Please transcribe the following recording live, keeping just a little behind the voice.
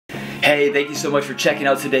Hey, thank you so much for checking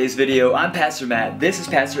out today's video. I'm Pastor Matt, this is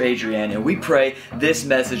Pastor Adrienne, and we pray this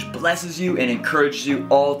message blesses you and encourages you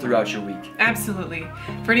all throughout your week. Absolutely.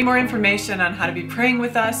 For any more information on how to be praying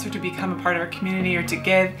with us or to become a part of our community or to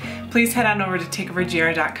give, please head on over to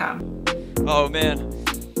takeovergr.com. Oh man.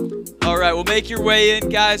 All right, well, make your way in,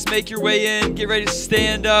 guys. Make your way in. Get ready to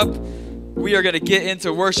stand up. We are going to get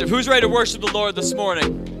into worship. Who's ready to worship the Lord this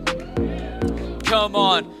morning? Come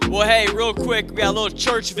on. Well, hey, real quick, we got a little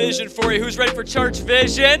church vision for you. Who's ready for church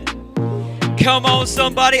vision? Come on,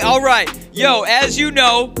 somebody. All right. Yo, as you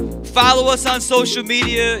know, follow us on social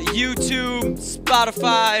media, YouTube,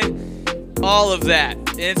 Spotify, all of that.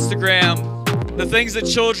 Instagram. The things that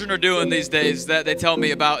children are doing these days that they tell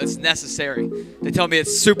me about, it's necessary. They tell me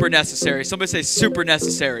it's super necessary. Somebody say super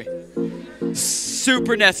necessary.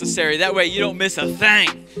 Super necessary. That way you don't miss a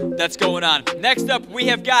thing that's going on. Next up, we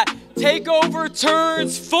have got Takeover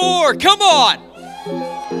Turns 4. Come on.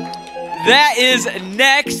 That is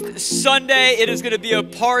next Sunday. It is going to be a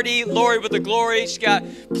party. Lori with the glory. She got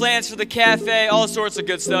plans for the cafe, all sorts of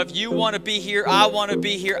good stuff. You want to be here. I want to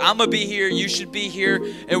be here. I'm going to be here. You should be here.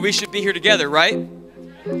 And we should be here together, right?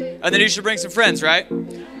 And then you should bring some friends, right?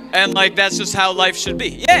 And like, that's just how life should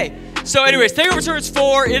be. Yay. So anyways, Takeover Turns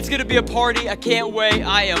 4. It's going to be a party. I can't wait.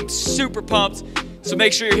 I am super pumped. So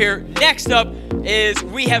make sure you're here. Next up is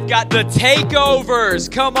we have got the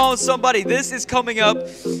Takeovers. Come on, somebody. This is coming up.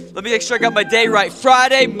 Let me make sure I got my day right.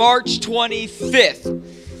 Friday, March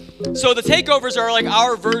 25th. So the Takeovers are like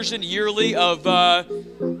our version yearly of the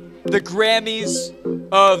Grammys,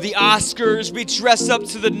 of the Oscars. We dress up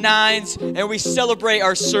to the nines and we celebrate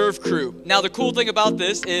our serve crew. Now, the cool thing about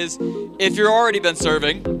this is if you've already been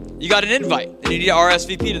serving, you got an invite and you need to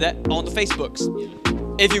RSVP to that on the Facebooks.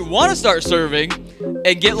 If you want to start serving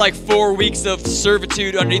and get like 4 weeks of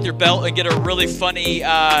servitude underneath your belt and get a really funny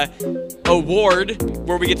award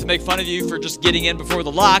where we get to make fun of you for just getting in before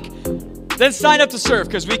the lock, then sign up to serve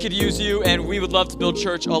because we could use you and we would love to build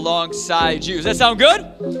church alongside you. Does that sound good?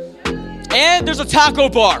 And there's a taco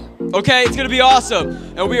bar, okay? It's going to be awesome.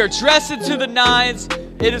 And we are dressing to the nines.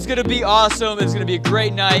 It is going to be awesome. It's going to be a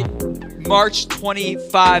great night. March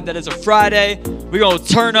 25, that is a Friday. We're going to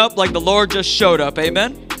turn up like the Lord just showed up.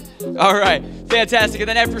 Amen? All right. Fantastic. And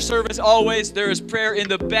then after service, always, there is prayer in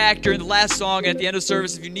the back during the last song. At the end of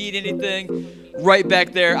service, if you need anything, right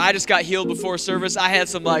back there. I just got healed before service. I had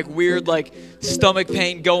some like weird like stomach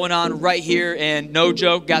pain going on right here. And no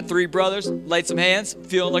joke, got 3 brothers, laid some hands,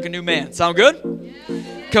 feeling like a new man. Sound good?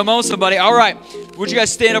 Yeah. Come on, somebody. All right. Would you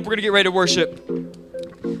guys stand up? We're going to get ready to worship.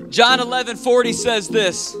 John 11:40 says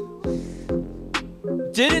this.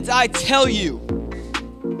 Didn't I tell you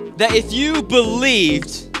that if you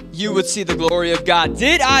believed, you would see the glory of God?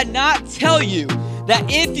 Did I not tell you that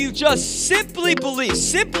if you just simply believe,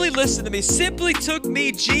 simply listen to me, simply took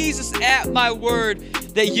me, Jesus, at my word,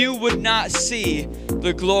 that you would not see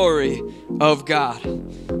the glory of God?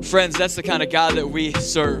 Friends, that's the kind of God that we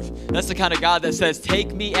serve. That's the kind of God that says,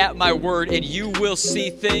 take me at my word and you will see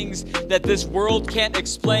things that this world can't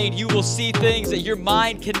explain. You will see things that your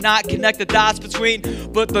mind cannot connect the dots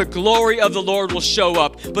between, but the glory of the Lord will show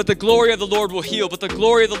up. But the glory of the Lord will heal. But the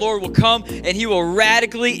glory of the Lord will come and he will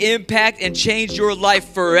radically impact and change your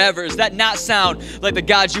life forever. Does that not sound like the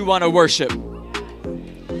God you want to worship?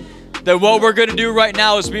 Then what we're going to do right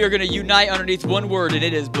now is we are going to unite underneath one word, and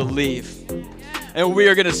it is believe. And we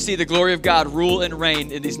are going to see the glory of God rule and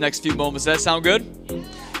reign in these next few moments. Does that sound good?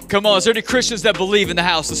 Come on, is there any Christians that believe in the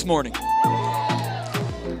house this morning?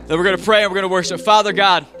 Then we're going to pray and we're going to worship. Father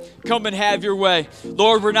God, come and have your way.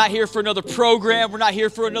 Lord, we're not here for another program. We're not here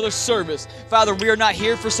for another service. Father, we are not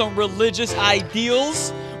here for some religious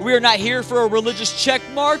ideals. We are not here for a religious check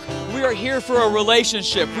mark. We are here for a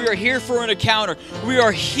relationship. We are here for an encounter. We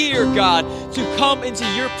are here, God, to come into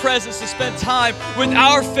your presence to spend time with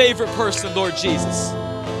our favorite person, Lord Jesus.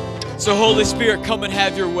 So Holy Spirit, come and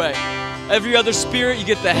have your way. Every other spirit, you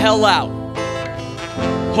get the hell out.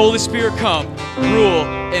 Holy Spirit, come, rule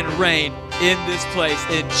and reign in this place.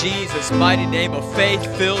 In Jesus' mighty name, a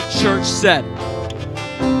faith-filled church said.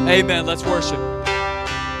 Amen. Let's worship.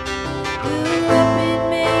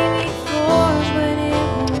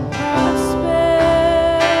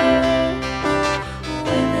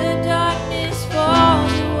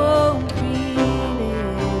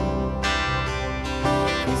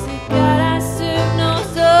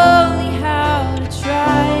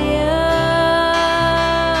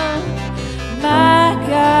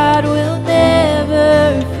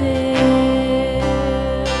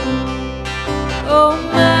 Oh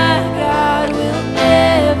my God will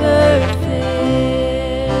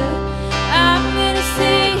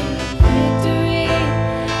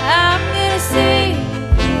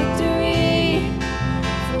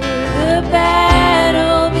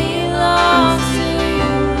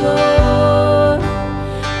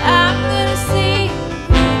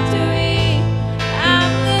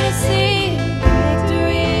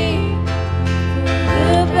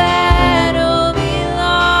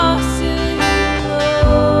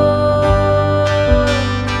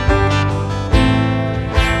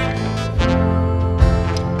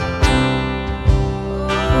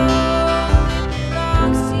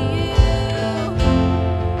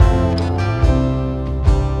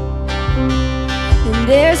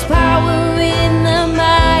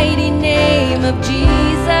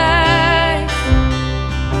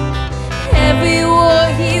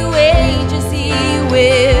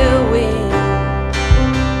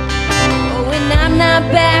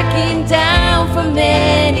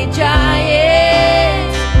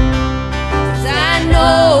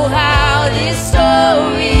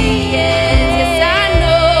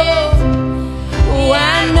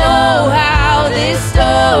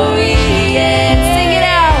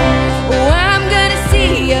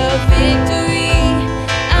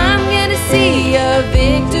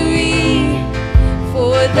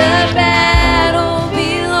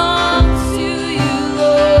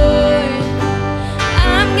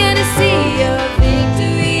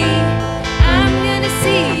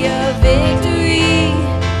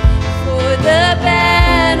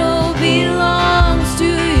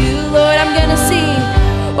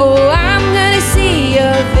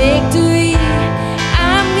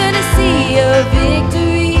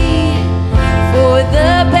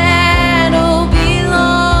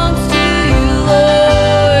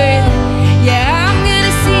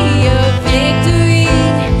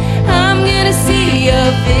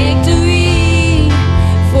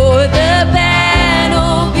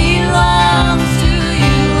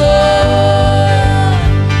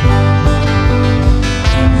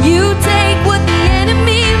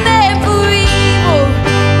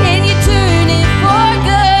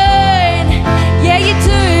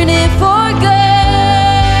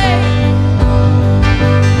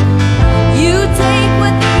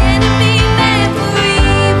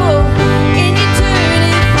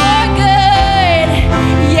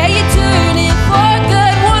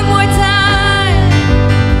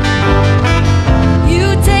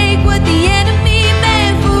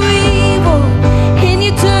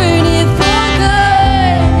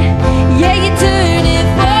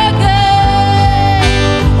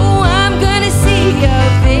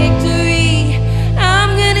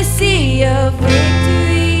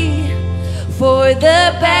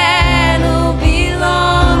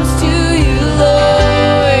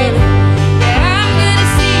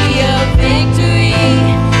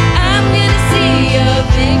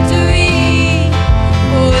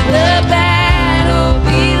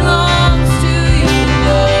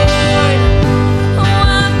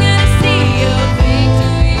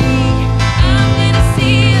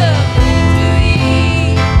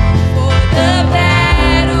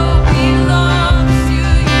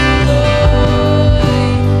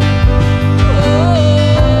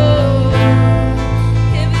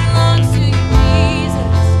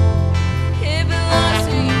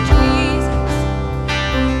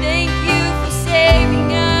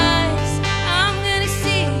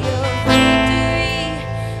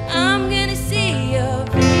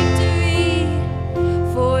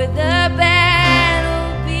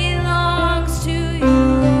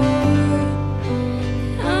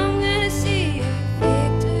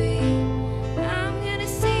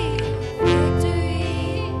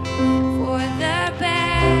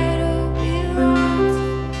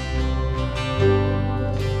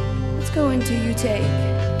take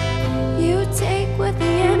what the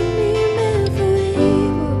enemy meant for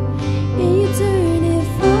evil, and you turn it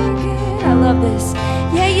for good. I love this.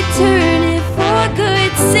 Yeah, you turn it for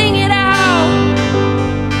good. Sing it out.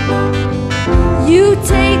 You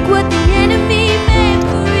take what the enemy meant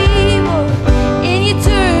for evil, and you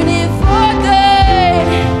turn it for good.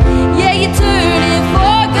 Yeah, you turn it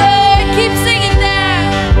for good. Keep singing that.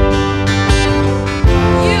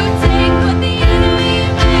 You take what the enemy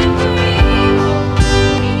meant for evil,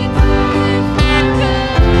 and you turn it for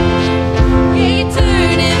good. Yeah, you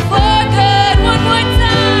turn it for good. One more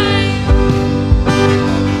time.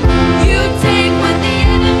 You take what the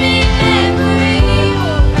enemy meant for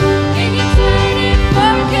evil, and you turn it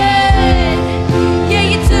for good. Yeah,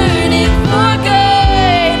 you turn it for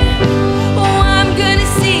good. Oh, I'm gonna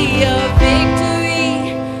see a victory.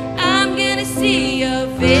 I'm gonna see a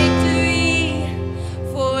victory.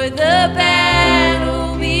 For the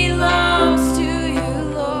battle belongs to you,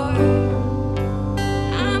 Lord.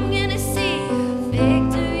 I'm gonna see a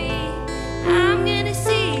victory. I'm gonna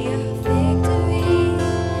see a victory.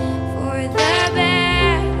 For the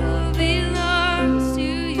battle belongs to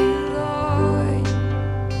you, Lord.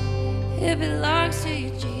 It belongs to you,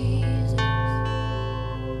 Jesus.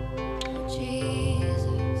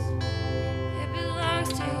 Jesus. It belongs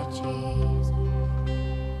to you, Jesus.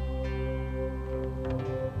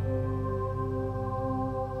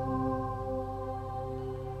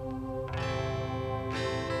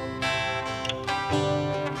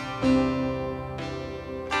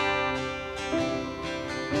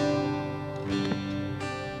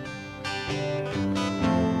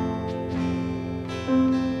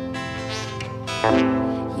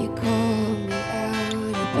 You call me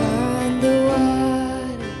out upon the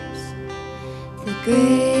waters, the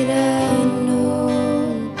great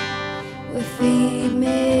unknown, where feet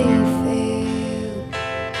may fail,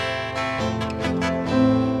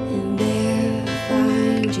 and there I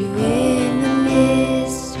find you in the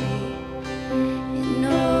mystery, in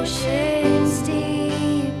oceans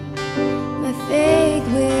deep. My faith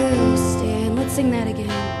will stand. Let's sing that again.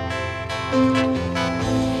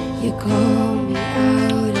 You call me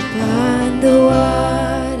out upon the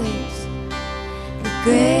waters, the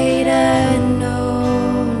great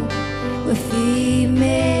unknown, where feet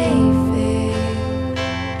may fail,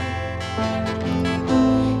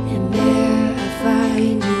 and there I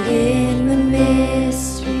find you in the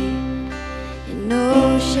mystery, in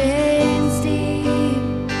oceans deep.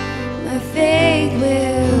 My faith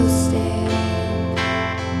will stand,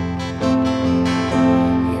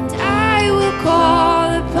 and I will call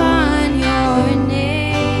upon your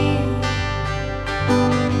name,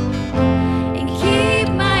 and keep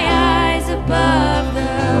my eyes above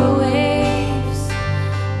the waves.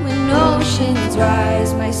 When oceans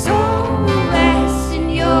rise, my soul will rest in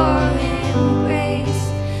your embrace.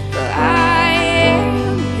 For I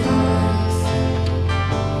am yours,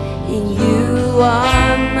 and you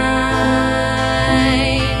are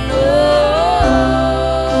mine. Oh,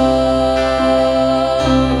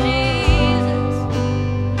 Jesus.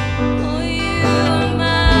 Oh, you are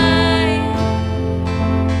mine.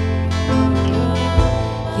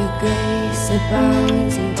 Your grace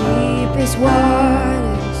abounds in deepest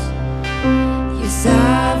waters. Your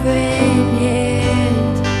sovereign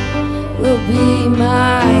hand will be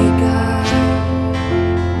my guide.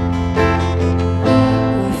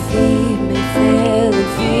 Where feet may fail and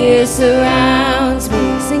fear surrounds me.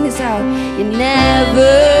 Sing this out. You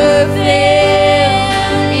never fail,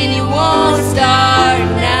 and you won't start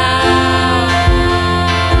now.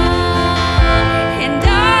 And I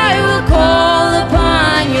will call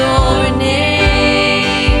upon your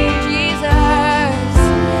name, Jesus,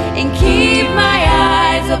 and keep my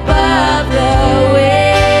eyes above the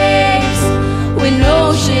waves. When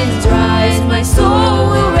oceans rise, my soul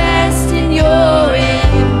will rest in your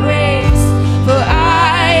embrace. For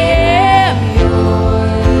I am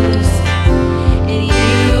yours, and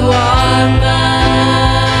you are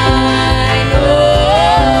mine. Oh,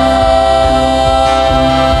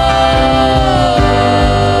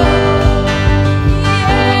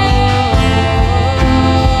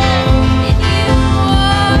 and you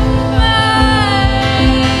are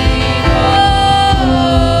mine. Oh.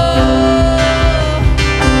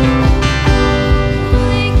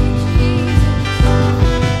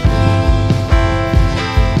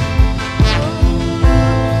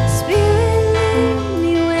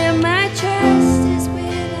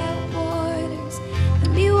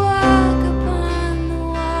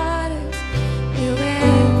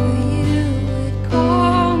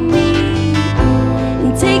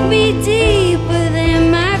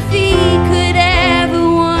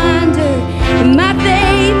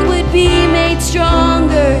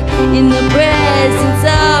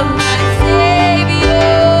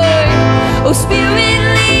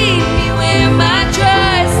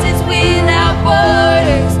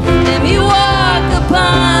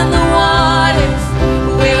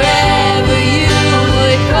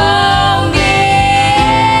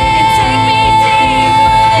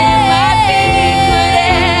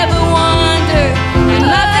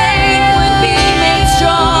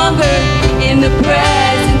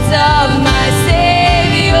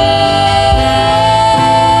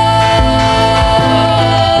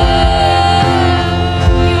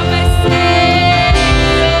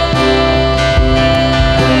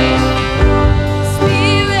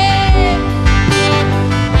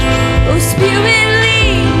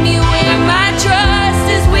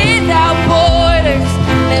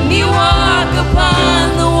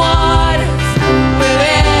 upon the waters,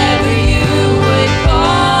 wherever you would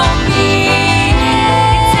call me.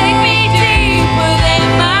 You take me deeper than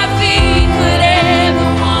my feet could ever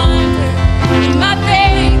wander, and my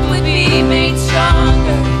faith would be made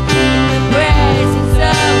stronger in the presence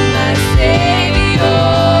of my Savior.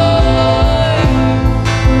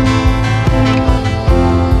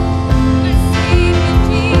 My Savior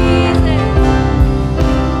Jesus.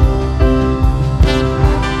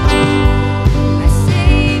 My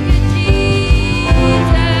Savior Jesus.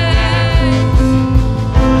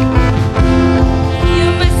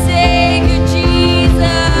 You're my Savior Jesus.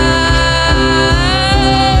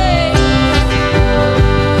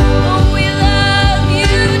 Oh, we love you,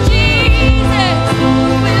 Jesus.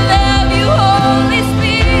 We love you, Holy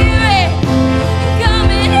Spirit. Come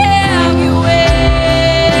and have your way.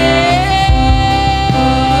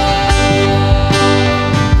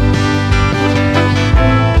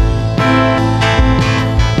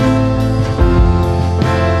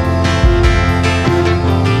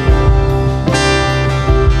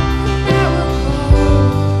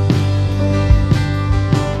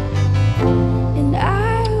 And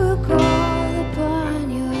I will call upon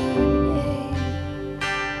your name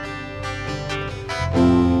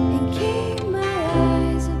and keep my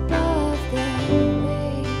eyes above the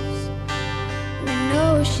waves. When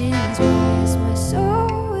oceans rise, my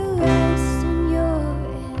soul will rest in your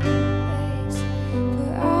embrace.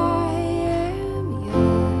 For I am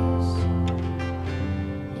yours,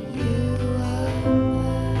 and you are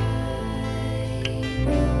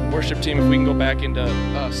mine. Worship team, if we can go back into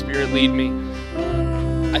Spirit Lead Me.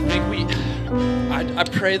 I think I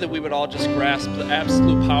pray that we would all just grasp the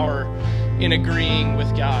absolute power in agreeing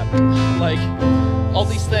with God. Like, all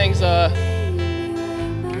these things, read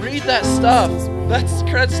that stuff. That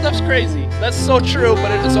stuff's crazy. That's so true, but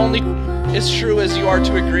it is only as true as you are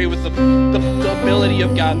to agree with the ability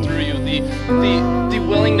of God through you, the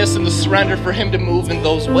willingness and the surrender for Him to move in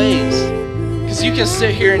those ways. Because you can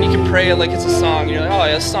sit here and you can pray it like it's a song. And you're like, oh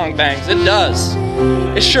yeah, this song bangs. It does.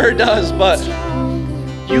 It sure does. But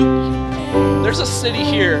there's a city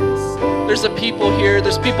here. There's a people here.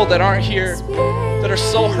 There's people that aren't here that are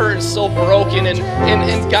so hurt and so broken. And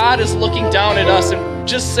God is looking down at us and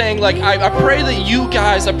just saying, like, I pray that you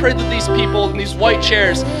guys, I pray that these people in these white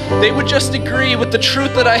chairs, they would just agree with the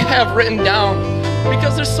truth that I have written down.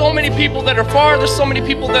 Because there's so many people that are far, there's so many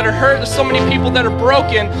people that are hurt, there's so many people that are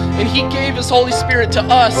broken, and He gave His Holy Spirit to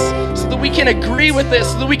us so that we can agree with it,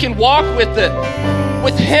 so that we can walk with it,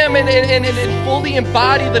 with Him and fully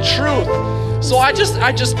embody the truth. So I just,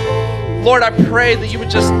 Lord, I pray that you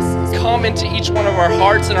would just come into each one of our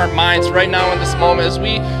hearts and our minds right now in this moment as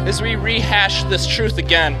we rehash this truth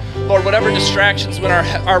again. Lord, whatever distractions were in our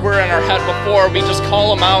head before, we just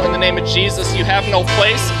call them out in the name of Jesus. You have no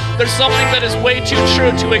place. There's something that is way too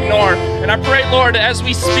true to ignore. And I pray, Lord, as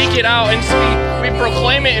we speak it out and we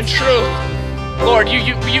proclaim it in truth, Lord,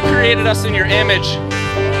 you created us in your image.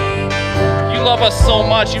 You love us so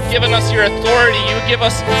much. You've given us your authority. You give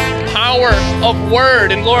us power of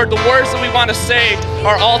word. And Lord, the words that we want to say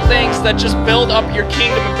are all things that just build up your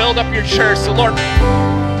kingdom and build up your church. So Lord,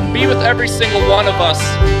 be with every single one of us.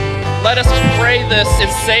 Let us pray this and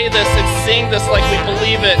say this and sing this like we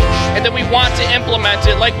believe it, and that we want to implement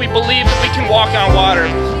it like we believe that we can walk on water.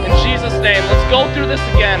 In Jesus' name, let's go through this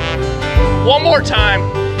again. One more time.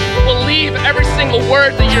 Believe every single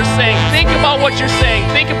word that you're saying. Think about what you're saying.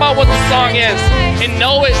 Think about what the song is, and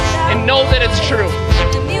know it, and know that it's true.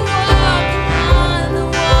 Let me walk upon the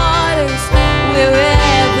waters,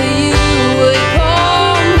 wherever you would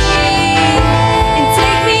call me, and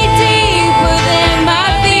take me deeper than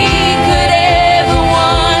my feet could ever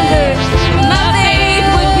wander. My faith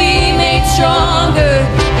would be made stronger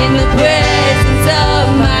in the presence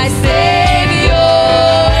of my Savior.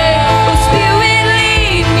 Oh, Spirit,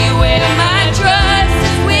 lead me where my trust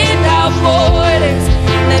is without borders.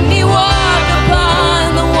 Let me walk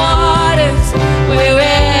upon the waters, where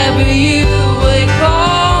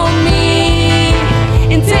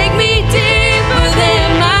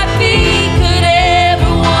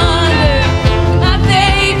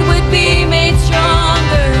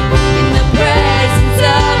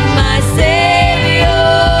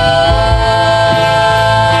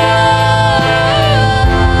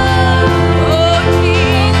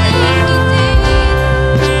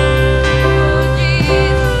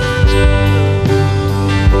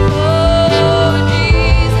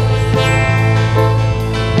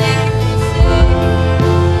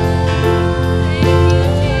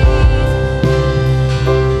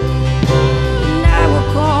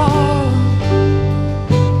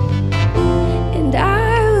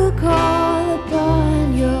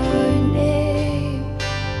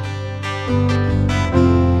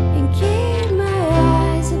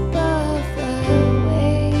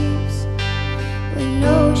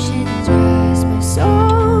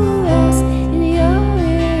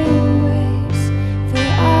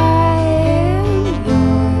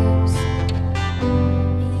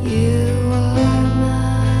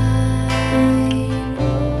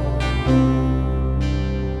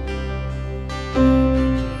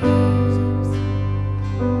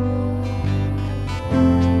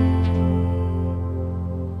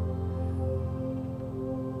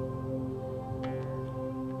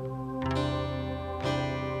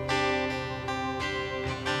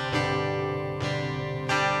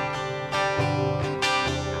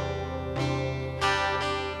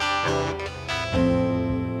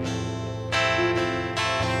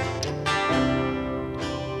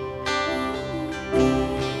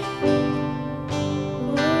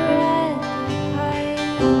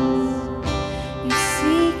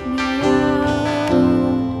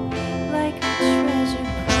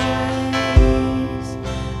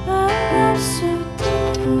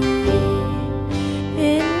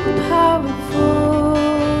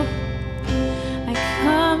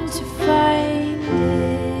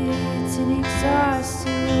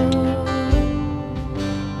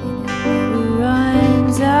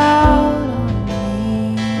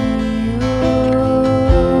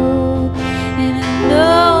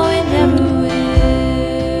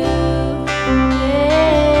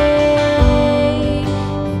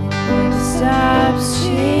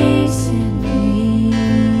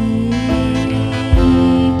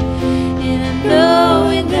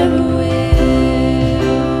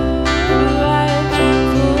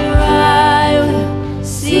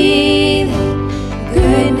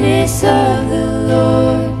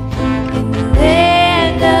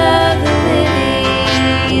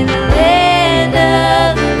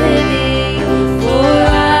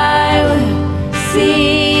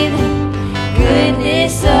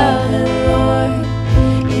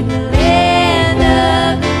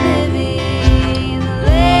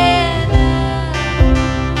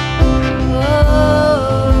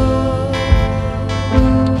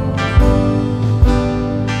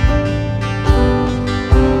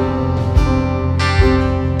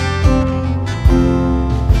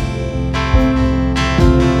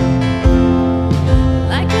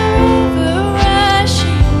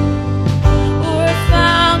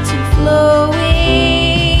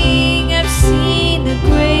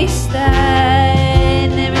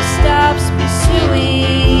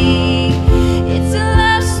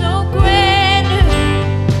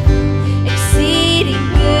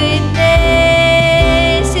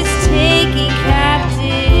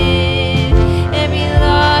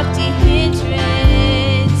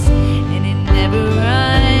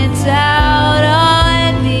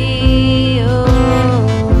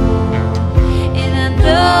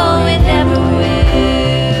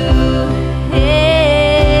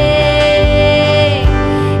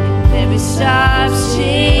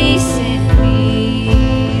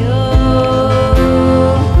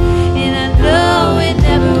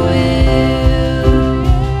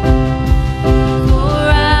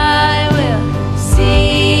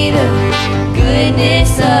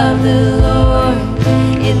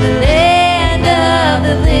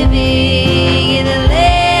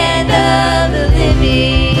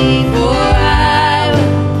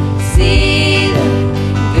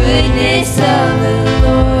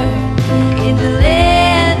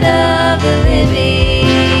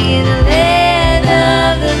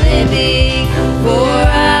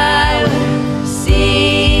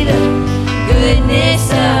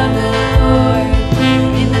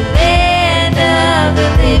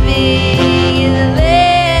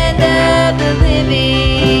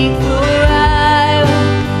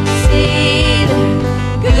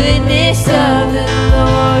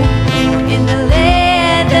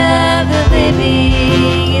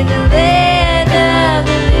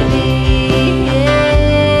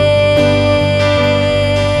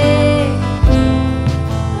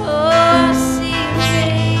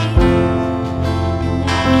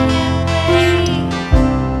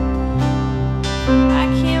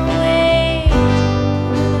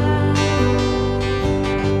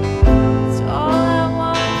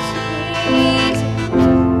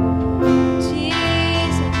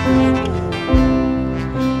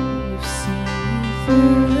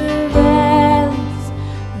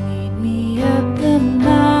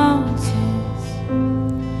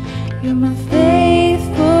You're my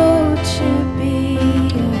faithful champion.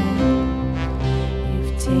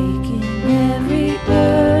 You've taken every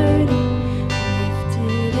burden,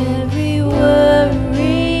 lifted every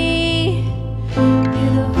worry.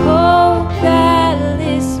 You're the hope that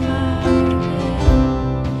lifts my head.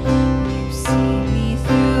 You see me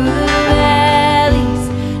through the valleys,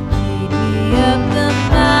 lead me up the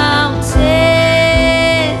mountains.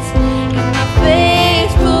 You're my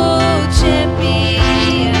faithful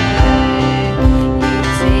champion.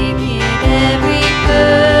 You've taken every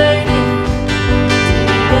burden,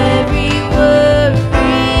 every worry.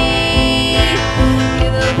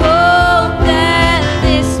 You're the hope that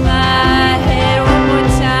lifts my head. One more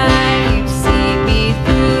time. You've seen me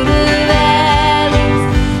through the valleys,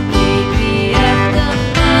 lead me up the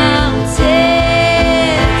mountains.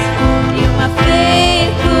 You're my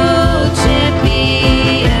faithful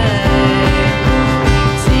champion.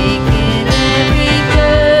 You've taken every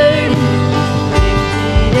burden,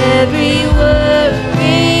 lifted every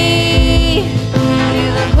worry.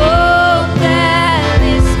 You're the hope that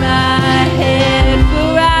lifts my head.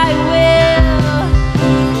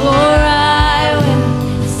 For I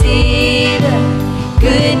will see the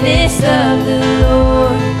goodness of the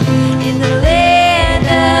Lord in the land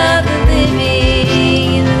of the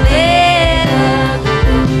living, in the land of the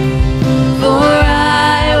living. For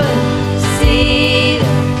I will see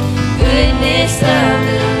the goodness of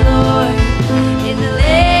the Lord in the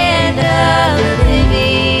land of the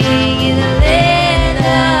living, in the land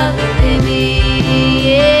of the living.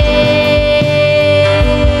 Yeah.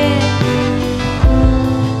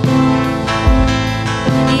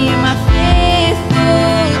 You're my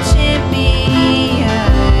faithful champion.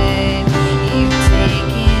 You've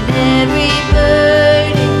taken every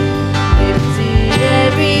burden, lifted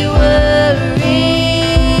every worry.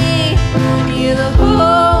 You're the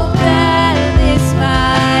hope that lifts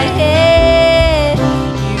my head.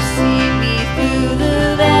 You see me through the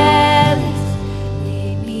valleys,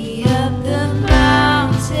 lead me up the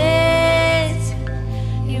mountains.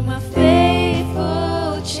 You're my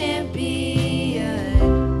faithful champion.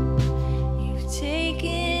 You've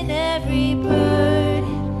taken every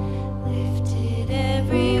burden, lifted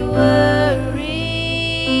every worry.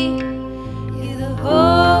 You're the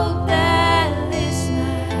hope that lifts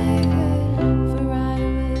my head.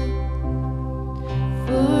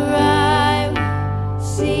 For I will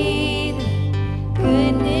see the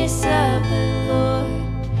goodness of the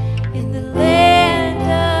Lord in the land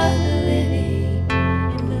of the living,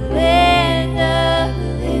 in the land of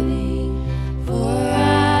the living. For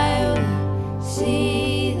I will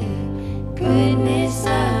see the goodness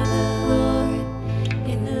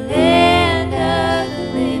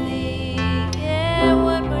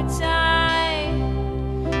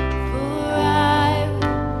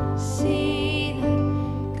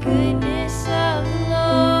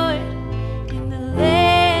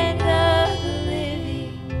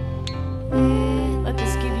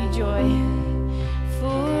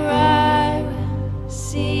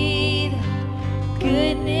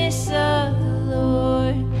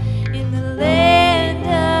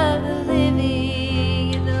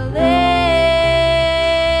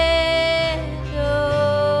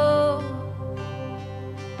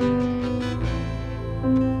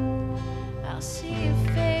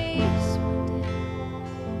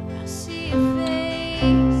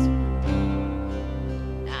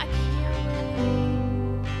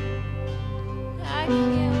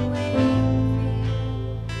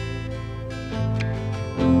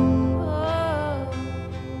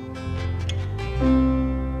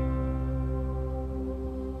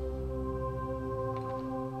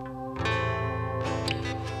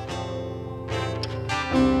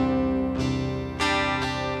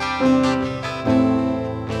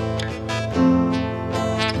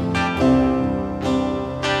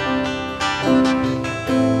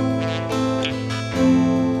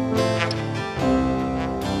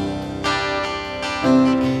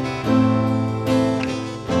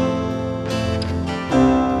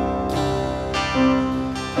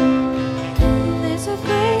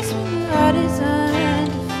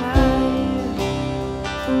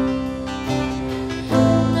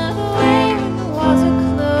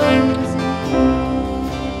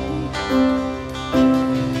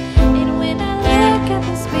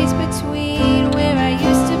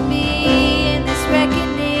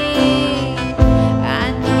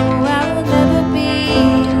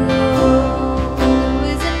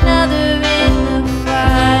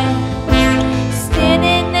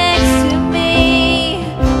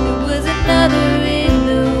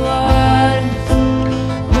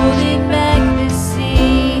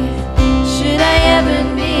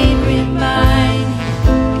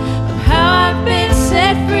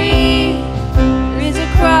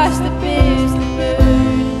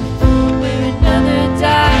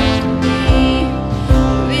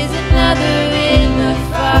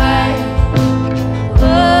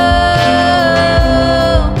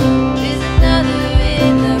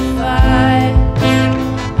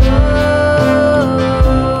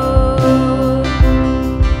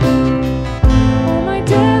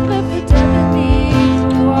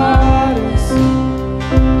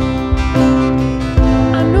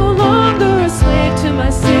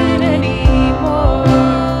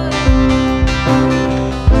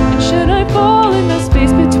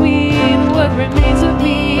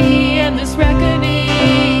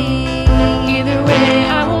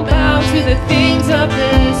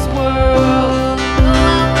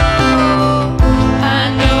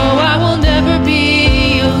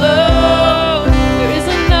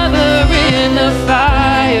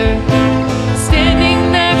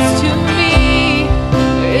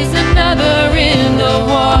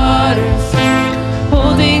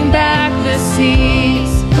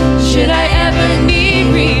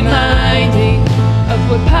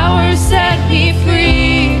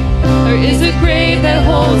a grave that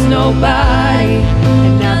holds nobody,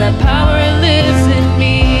 and now that power lives in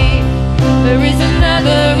me. There is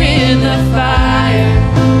another in the fire.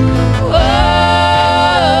 Oh,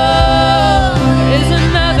 there is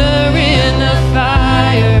another in the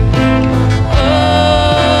fire.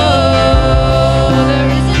 Oh, there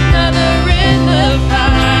is another in the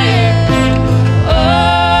fire.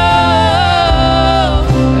 Oh,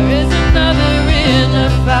 there is another in the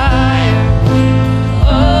fire.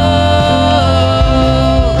 Oh,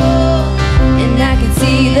 and I can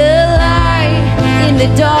see the light in the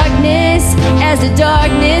darkness as the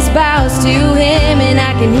darkness bows to him, and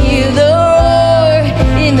I can hear the roar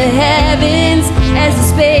in the heavens as the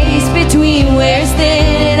space between wears thin,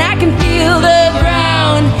 and I can feel the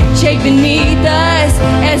ground shake beneath us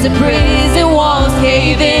as the prison walls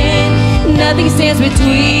cave in. Nothing stands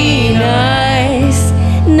between us.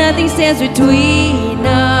 Nothing stands between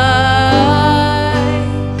us.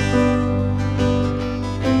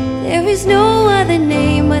 There is no other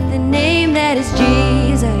name but the name that is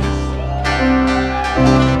Jesus.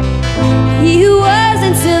 He who was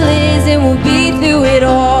and still is and will be through it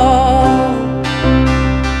all.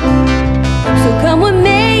 So come what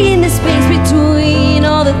may in the space between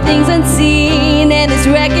all the things unseen and this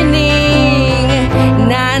reckoning.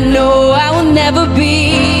 And I know I will never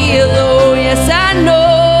be alone. Yes, I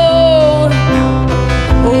know.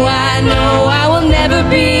 Oh, I know I will never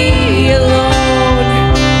be alone.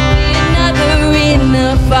 Another in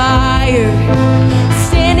the fire,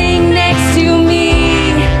 standing next to me.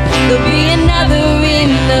 There'll be another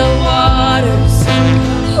in the waters,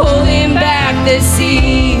 holding back the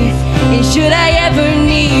seas. And should I ever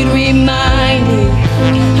need reminding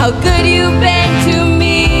how good you've been to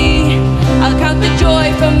me, I'll count the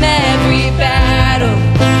joy from every battle,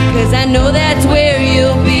 'cause I know that's where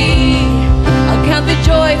you'll be. I'll count the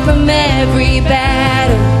joy from every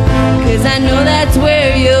battle, 'cause I know that's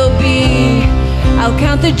where you'll be. I'll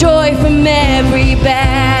count the joy from every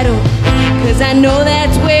battle, 'cause I know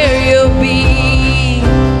that's where you'll be.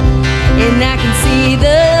 And I can see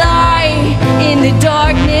the light in the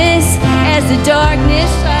darkness as the darkness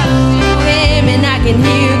shines through him, and I can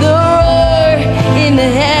hear the roar in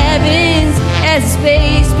the heavens as the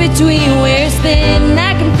space between wears thin. And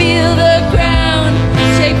I can feel the ground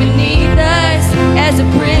shake beneath us as the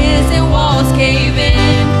prison walls cave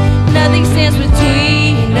in. Nothing stands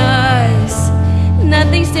between us.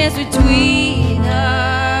 Nothing stands between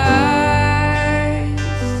us.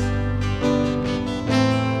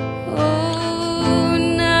 Oh,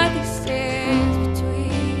 nothing stands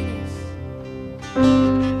between us.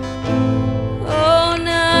 Oh,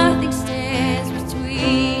 nothing stands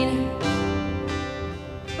between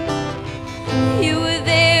us. You were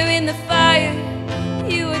there in the fire.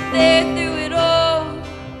 You were there through it all.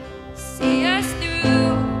 See us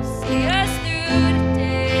through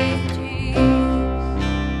today, Jesus.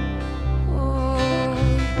 Oh,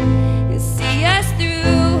 and see us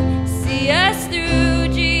through,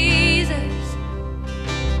 Jesus.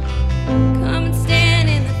 Come and stand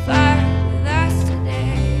in the fire with us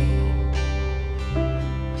today.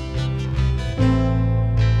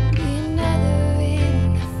 Be another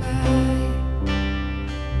in the fire.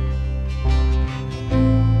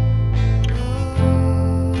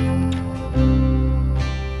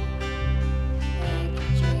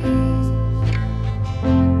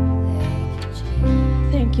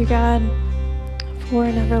 Thank you, God, for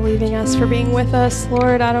never leaving us, for being with us.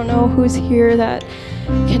 Lord, I don't know who's here that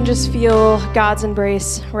can just feel God's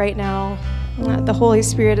embrace right now. That the Holy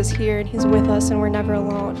Spirit is here and He's with us and we're never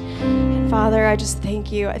alone. And Father, I just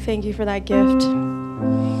thank you. I thank you for that gift.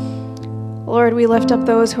 Lord, we lift up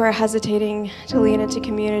those who are hesitating to lean into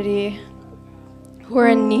community, who are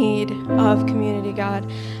in need of community, God.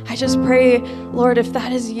 I just pray, Lord, if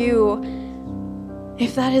that is you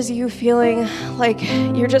feeling like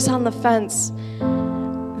you're just on the fence,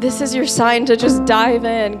 this is your sign to just dive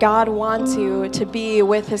in. God wants you to be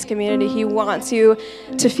with His community. He wants you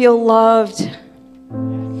to feel loved.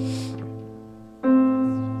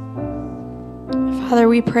 Father,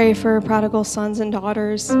 we pray for prodigal sons and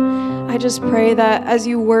daughters. I just pray that as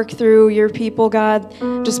you work through your people, God,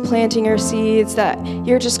 just planting your seeds, that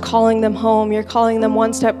you're just calling them home. You're calling them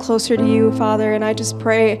one step closer to you, Father. And I just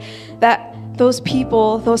pray that those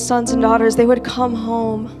people, those sons and daughters, they would come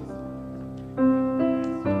home.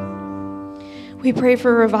 We pray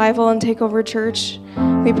for revival in Takeover Church.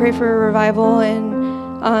 We pray for a revival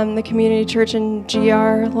in the community church in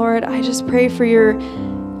GR. Lord, I just pray for your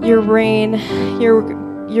reign, your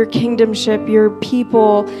kingdomship, your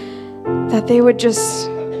people, that they would just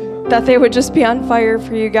be on fire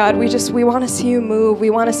for you, God. We want to see you move. We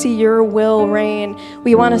want to see your will reign.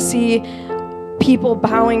 We want to see people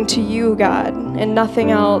bowing to you, God, and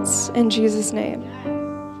nothing else, in Jesus' name.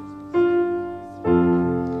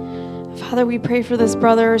 Father, we pray for this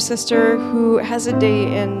brother or sister who has a date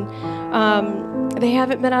and they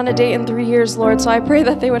haven't been on a date in 3 years, Lord. So I pray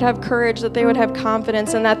that they would have courage, that they would have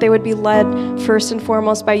confidence, and that they would be led first and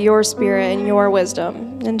foremost by your Spirit and your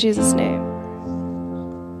wisdom. In Jesus' name.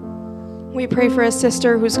 We pray for a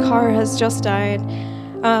sister whose car has just died.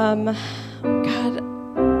 God,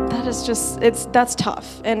 that is that's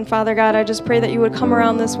tough. And Father God, I just pray that you would come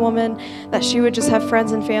around this woman, that she would just have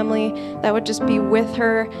friends and family that would just be with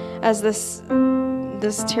her as this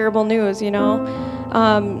terrible news, you know.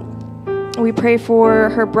 We pray for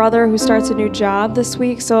her brother who starts a new job this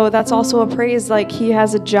week. So that's also a praise, like he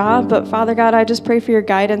has a job. But Father God, I just pray for your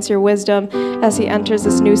guidance, your wisdom as he enters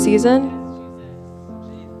this new season.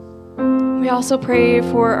 We also pray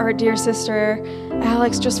for our dear sister,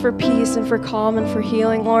 Alex, just for peace and for calm and for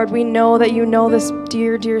healing. Lord, we know that you know this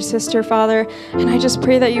dear, dear sister, Father. And I just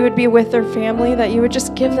pray that you would be with their family, that you would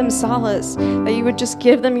just give them solace, that you would just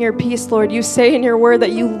give them your peace, Lord. You say in your word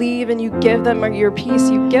that you leave and you give them your peace.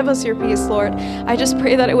 You give us your peace, Lord. I just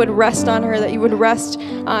pray that it would rest on her, that you would rest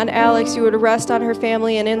on Alex, you would rest on her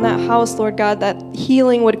family, and in that house, Lord God, that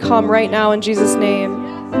healing would come right now in Jesus' name.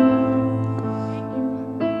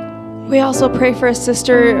 We also pray for a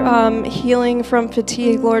sister healing from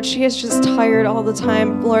fatigue, Lord. She is just tired all the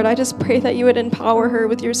time. Lord, I just pray that you would empower her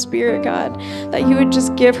with your Spirit, God, that you would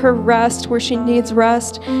just give her rest where she needs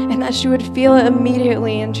rest, and that she would feel it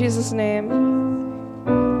immediately in Jesus' name.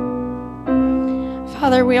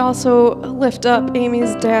 Father, we also lift up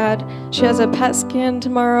Amy's dad. She has a PET scan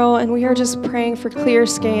tomorrow, and we are just praying for clear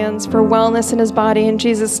scans, for wellness in his body in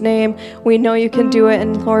Jesus' name. We know you can do it,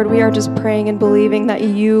 and Lord, we are just praying and believing that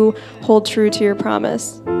you hold true to your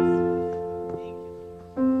promise.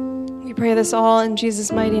 We pray this all in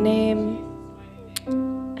Jesus' mighty name.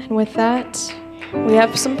 And with that, we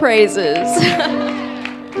have some praises.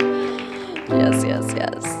 Yes, yes,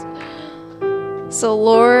 yes. So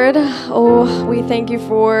Lord, we thank you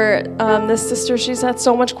for this sister. She's had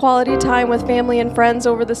so much quality time with family and friends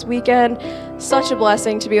over this weekend. Such a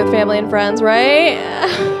blessing to be with family and friends, right?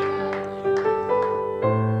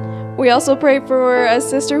 We also pray for a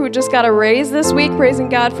sister who just got a raise this week, praising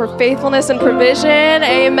God for faithfulness and provision.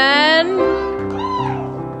 Amen.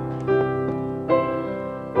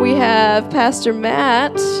 We have Pastor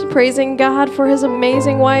Matt praising God for his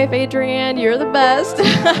amazing wife, Adrienne. You're the best.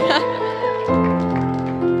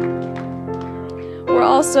 We're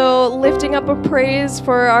also lifting up a praise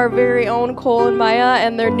for our very own Cole and Maya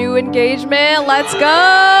and their new engagement. Let's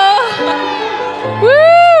go!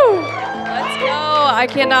 Woo! Let's go. I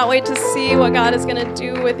cannot wait to see what God is going to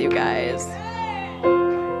do with you guys.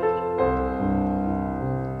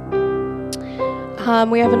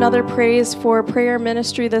 We have another praise for prayer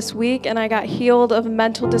ministry this week, and I got healed of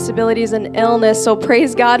mental disabilities and illness. So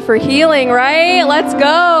praise God for healing, right? Let's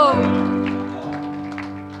go.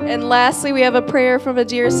 And lastly, we have a prayer from a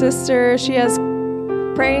dear sister. She has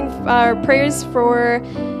prayers for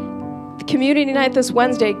community night this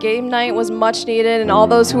Wednesday. Game night was much needed, and all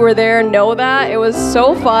those who were there know that. It was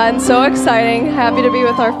so fun, so exciting. Happy to be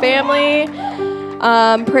with our family.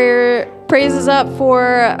 Praises up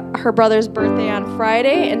for her brother's birthday on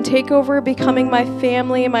Friday, and Takeover becoming my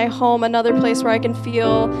family, my home, another place where I can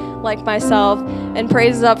feel like myself. And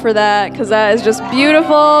praises up for that, because that is just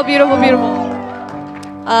beautiful, beautiful, beautiful.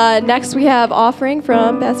 Next, we have offering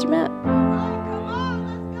from Pastor Matt.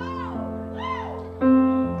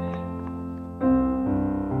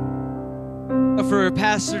 For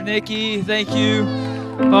Pastor Nikki, thank you.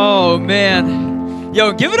 Oh man.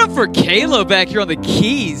 Yo, give it up for Kayla back here on the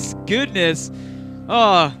keys. Goodness.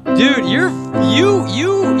 Oh, dude, you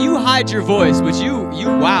hide your voice, but you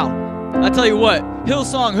wow. I tell you what,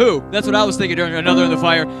 Hillsong who? That's what I was thinking during Another in the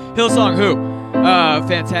Fire. Hillsong who?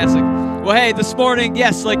 Fantastic. Well, hey, this morning,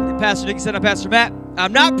 yes, like Pastor Nikki said, I'm Pastor Matt.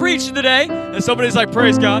 I'm not preaching today, and somebody's like,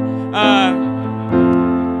 praise God.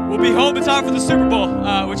 We'll be home in time for the Super Bowl,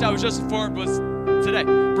 which I was just informed was today.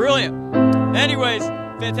 Brilliant. Anyways,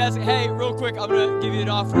 fantastic. Hey, real quick, I'm going to give you an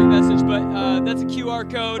offering message, but that's a QR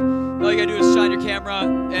code. All you got to do is shine your camera,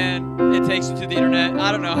 and it takes you to the internet.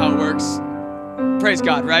 I don't know how it works. Praise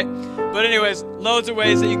God, right? But anyways, loads of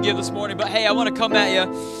ways that you can give this morning. But hey, I want to come at you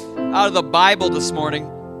out of the Bible this morning.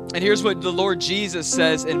 And here's what the Lord Jesus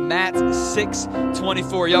says in Matthew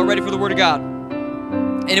 6:24. Y'all ready for the Word of God?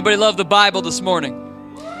 Anybody love the Bible this morning?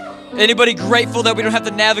 Anybody grateful that we don't have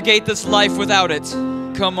to navigate this life without it?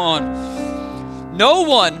 Come on. No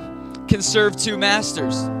one can serve two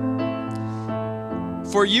masters,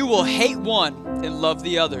 for you will hate one and love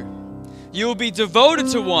the other. You will be devoted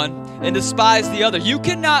to one and despise the other. You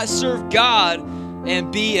cannot serve God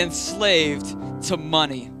and be enslaved to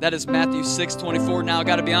money. That is Matthew 6:24. Now, I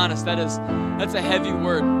got to be honest, that's a heavy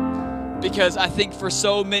word, because I think for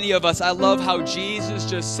so many of us, I love how Jesus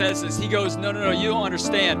just says this. He goes, no, you don't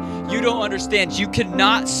understand. You don't understand. You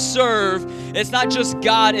cannot serve. It's not just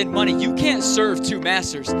God and money. You can't serve two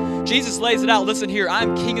masters. Jesus lays it out. Listen here,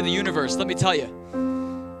 I'm king of the universe. Let me tell you.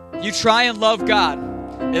 You try and love God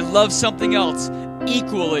and love something else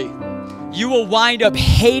equally, you will wind up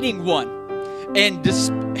hating one, and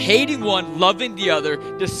hating one, loving the other,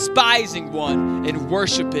 despising one, and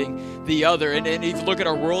worshiping the other. And if you look at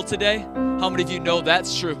our world today, how many of you know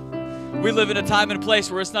that's true? We live in a time and a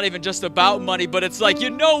place where it's not even just about money, but it's like,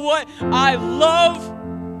 you know what? I love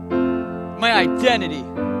my identity.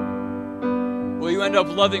 Well, you end up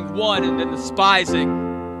loving one and then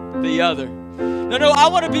despising the other. No, I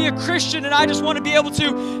want to be a Christian, and I just want to be able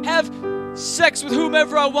to have sex with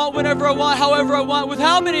whomever I want, whenever I want, however I want, with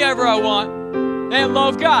how many ever I want, and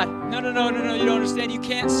love God. No, you don't understand. You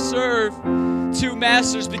can't serve two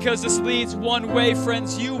masters, because this leads one way,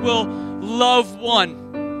 friends. You will love one,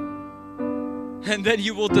 and then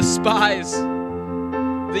you will despise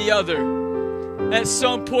the other. At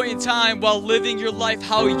some point in time, while living your life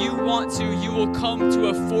how you want to, you will come to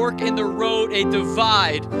a fork in the road, a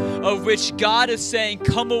divide, of which God is saying,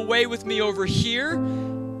 come away with me over here.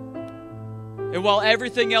 And while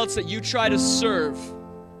everything else that you try to serve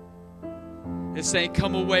is saying,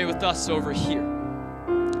 come away with us over here.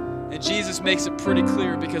 And Jesus makes it pretty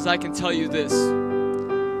clear, because I can tell you this: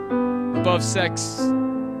 above sex,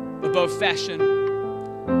 above fashion,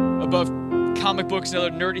 above comic books and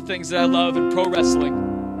other nerdy things that I love, and pro wrestling,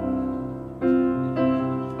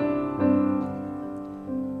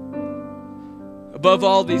 above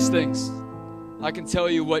all these things, I can tell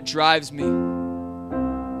you what drives me.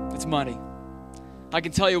 It's money. I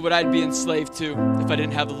can tell you what I'd be enslaved to if I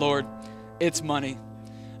didn't have the Lord. It's money.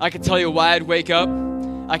 I can tell you why I'd wake up.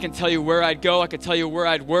 I can tell you where I'd go. I can tell you where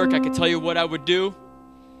I'd work. I can tell you what I would do.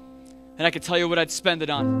 And I can tell you what I'd spend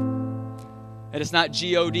it on. And it's not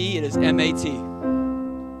G-O-D, it is M-A-T.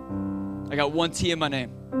 I got one T in my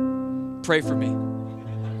name. Pray for me.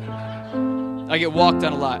 I get walked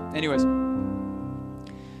on a lot. Anyways.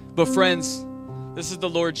 But friends, this is the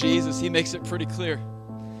Lord Jesus. He makes it pretty clear.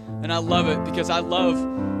 And I love it, because I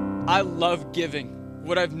love giving.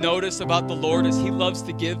 What I've noticed about the Lord is He loves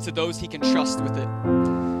to give to those He can trust with it.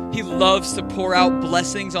 He loves to pour out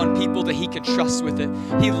blessings on people that He can trust with it.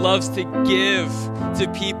 He loves to give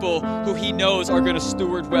to people who He knows are going to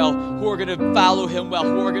steward well, who are going to follow Him well,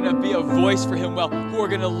 who are going to be a voice for Him well, who are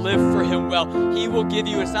going to live for Him well. He will give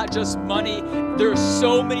you, it's not just money. There are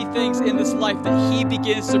so many things in this life that He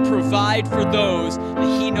begins to provide for those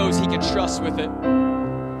that He knows He can trust with it.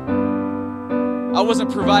 I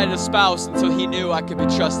wasn't provided a spouse until He knew I could be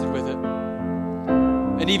trusted with it.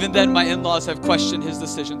 And even then, my in-laws have questioned His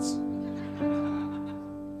decisions.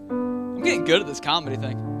 I'm getting good at this comedy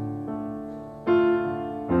thing.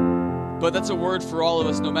 But that's a word for all of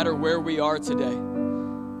us, no matter where we are today.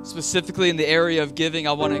 Specifically in the area of giving,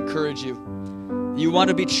 I want to encourage you. You want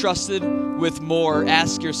to be trusted with more.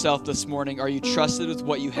 Ask yourself this morning, are you trusted with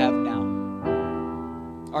what you have now?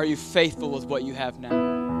 Are you faithful with what you have now?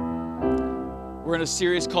 We're in a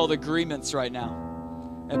series called Agreements right now.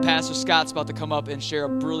 And Pastor Scott's about to come up and share a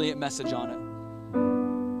brilliant message on it.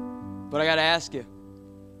 But I got to ask you,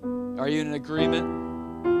 are you in an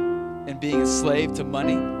agreement in being a slave to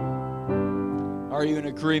money? Are you in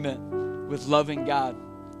agreement with loving God,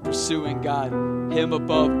 pursuing God, Him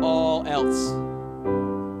above all else?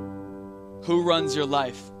 Who runs your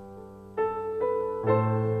life?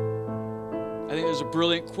 I think there's a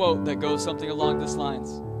brilliant quote that goes something along these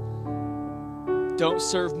lines. Don't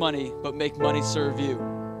serve money, but make money serve you.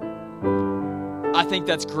 I think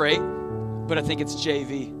that's great, but I think it's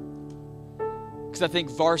JV. Because I think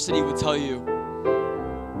varsity would tell you,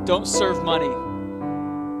 don't serve money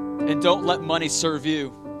and don't let money serve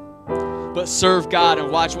you, but serve God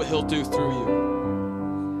and watch what He'll do through you.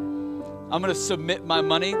 I'm going to submit my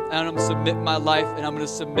money, and I'm going to submit my life, and I'm going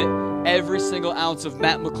to submit every single ounce of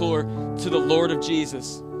Matt McClure to the Lord of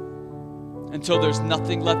Jesus until there's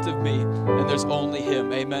nothing left of me and there's only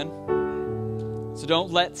Him. Amen? So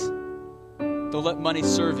don't let money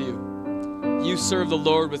serve you. You serve the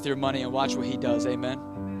Lord with your money and watch what He does.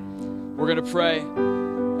 Amen? We're going to pray.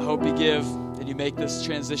 I hope you give and you make this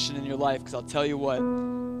transition in your life, because I'll tell you what,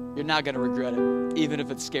 you're not going to regret it. Even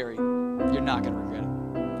if it's scary, you're not going to regret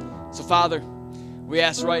it. So Father, we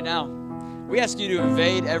ask right now, we ask You to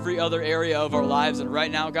invade every other area of our lives. And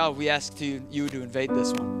right now, God, we ask you to invade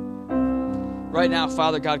this one. Right now,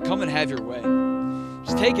 Father God, come and have your way.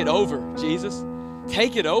 Just take it over, Jesus.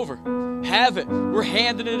 Take it over. Have it. We're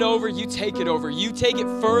handing it over. You take it over. You take it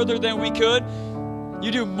further than we could. You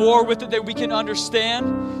do more with it than we can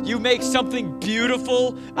understand. You make something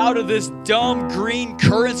beautiful out of this dumb green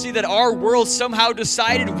currency that our world somehow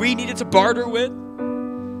decided we needed to barter with.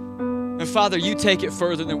 And Father, you take it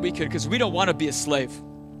further than we could because we don't want to be a slave.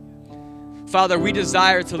 Father, we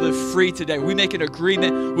desire to live free today. We make an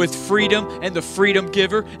agreement with freedom and the freedom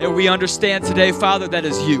giver, and we understand today, Father, that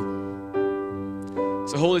is you.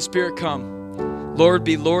 So Holy Spirit, come. Lord,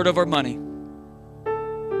 be Lord of our money.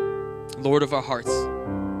 Lord of our hearts.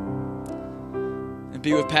 And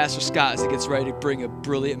be with Pastor Scott as he gets ready to bring a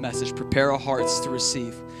brilliant message. Prepare our hearts to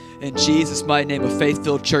receive. In Jesus' mighty name, a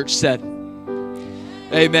faith-filled church said,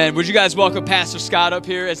 amen. Would you guys welcome Pastor Scott up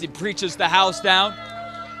here as he preaches the house down?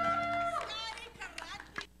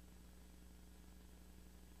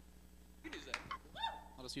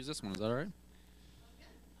 I'll just use this one. Is that all right?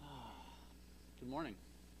 Good morning.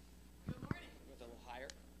 Good morning. You want a little higher?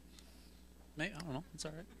 Mate, I don't know. It's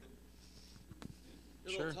all right.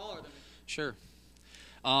 You're Sure. a little taller than me. Sure.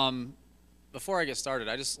 Before I get started,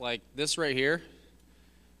 I just like this right here.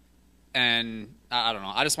 And I don't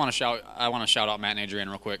know. I just want to shout. I want to shout out Matt and Adrian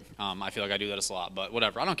real quick. I feel like I do that a lot, but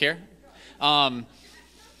whatever. I don't care. I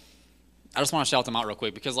just want to shout them out real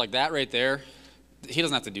quick because like that right there, he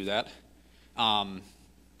doesn't have to do that.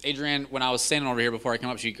 Adrian, when I was standing over here before I came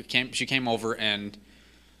up, she came over and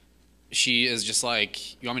she is just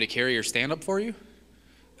like, "You want me to carry your stand up for you?"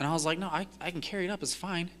 And I was like, "No, I can carry it up. It's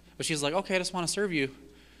fine." But she's like, "Okay, I just want to serve you."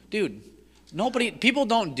 Dude, people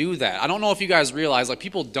don't do that. I don't know if you guys realize, like,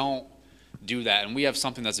 people don't do that, and we have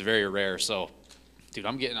something that's very rare. So, dude,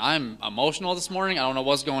 I'm emotional this morning. I don't know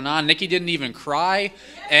what's going on. Nikki didn't even cry,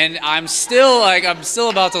 and I'm still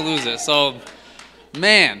about to lose it. So,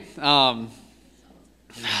 man,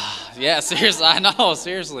 yeah, seriously, I know,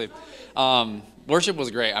 seriously. Worship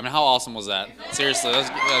was great. I mean, how awesome was that? Seriously,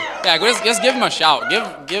 just give him a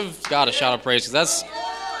shout. Give God a shout of praise because that's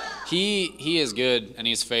he is good and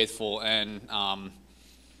he's faithful. And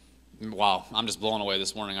wow, I'm just blown away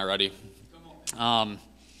this morning already.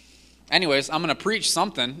 Anyways, I'm gonna preach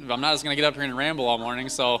something. I'm not just gonna get up here and ramble all morning.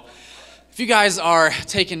 So, if you guys are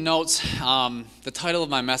taking notes, the title of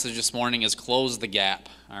my message this morning is "Close the Gap."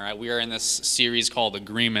 All right, we are in this series called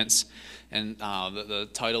Agreements. And the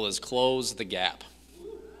title is Close the Gap.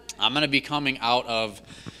 I'm going to be coming out of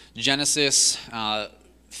Genesis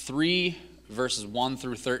 3, verses 1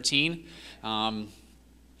 through 13.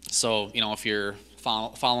 So, if you're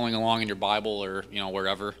following along in your Bible or,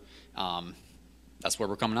 wherever, that's where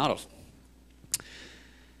we're coming out of.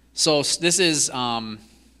 So this is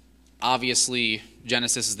obviously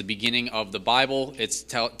Genesis is the beginning of the Bible. It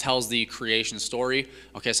tells the creation story.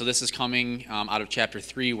 Okay, so this is coming out of chapter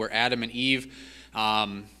 3 where Adam and Eve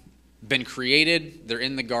been created. They're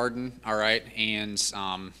in the garden, all right, and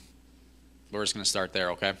we're just going to start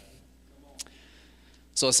there, okay?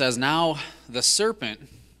 So it says, "Now the serpent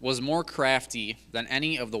was more crafty than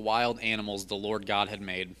any of the wild animals the Lord God had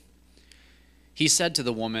made. He said to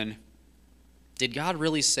the woman, 'Did God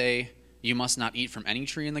really say, you must not eat from any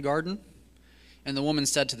tree in the garden?' And the woman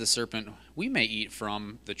said to the serpent, 'We may eat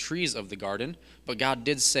from the trees of the garden, but God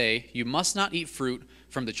did say, you must not eat fruit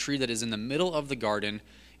from the tree that is in the middle of the garden,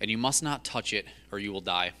 and you must not touch it, or you will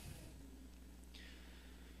die.'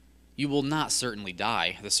 'You will not certainly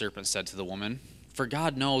die,' the serpent said to the woman, 'for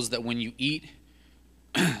God knows that when you eat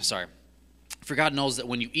for God knows that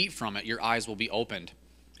when you eat from it, your eyes will be opened,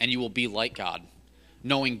 and you will be like God,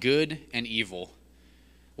 knowing good and evil.'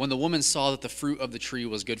 When the woman saw that the fruit of the tree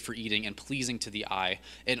was good for eating and pleasing to the eye,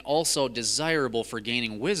 and also desirable for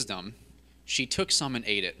gaining wisdom, she took some and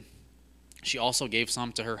ate it. She also gave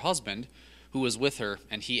some to her husband, who was with her,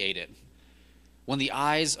 and he ate it. Then the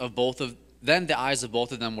eyes of both of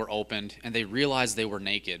them were opened, and they realized they were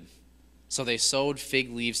naked. So they sewed fig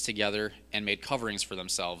leaves together and made coverings for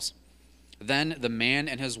themselves. Then the man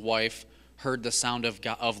and his wife heard the sound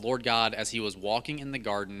of Lord God as he was walking in the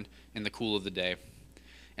garden in the cool of the day.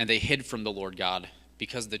 And they hid from the Lord God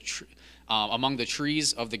because among the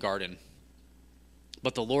trees of the garden.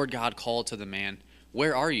 But the Lord God called to the man,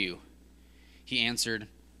 'Where are you?' He answered,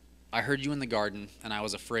 'I heard you in the garden, and I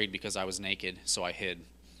was afraid because I was naked, so I hid.'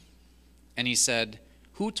 And he said,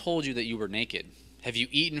 'Who told you that you were naked? Have you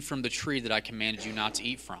eaten from the tree that I commanded you not to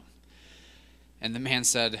eat from?' And the man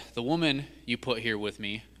said, 'The woman you put here with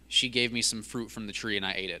me, she gave me some fruit from the tree, and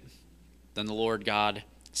I ate it.' Then the Lord God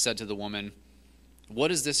said to the woman, 'What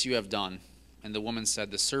is this you have done?' And the woman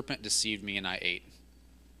said, 'The serpent deceived me, and I ate.'"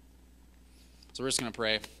 So we're just going to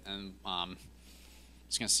pray, and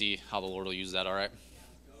Just going to see how the Lord will use that, all right?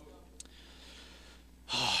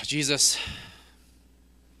 Oh, Jesus,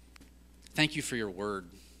 thank you for your word,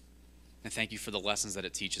 and thank you for the lessons that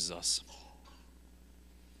it teaches us.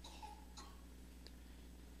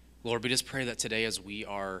 Lord, we just pray that today as we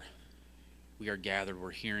are gathered,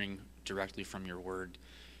 we're hearing directly from your word,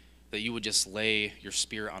 that you would just lay your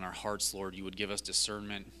spirit on our hearts, Lord. You would give us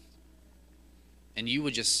discernment. And you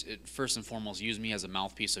would just, first and foremost, use me as a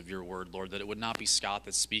mouthpiece of your word, Lord, that it would not be Scott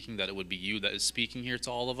that's speaking, that it would be you that is speaking here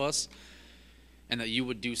to all of us, and that you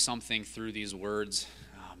would do something through these words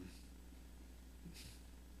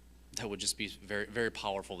that would just be very, very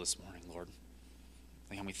powerful this morning, Lord.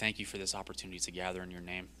 And we thank you for this opportunity to gather in your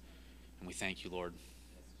name, and we thank you, Lord.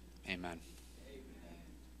 Amen.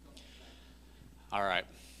 All right.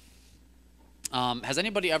 Has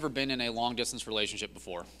anybody ever been in a long-distance relationship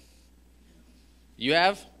before? You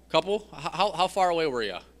have? Couple? How far away were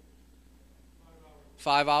you?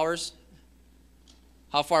 5 hours.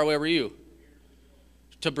 How far away were you?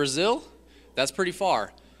 To Brazil? That's pretty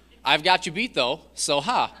far. I've got you beat, though. So,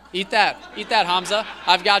 eat that, Hamza.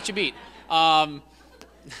 I've got you beat. And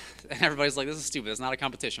everybody's like, this is stupid. It's not a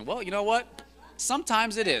competition. Well, you know what?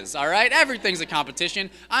 Sometimes it is, all right? Everything's a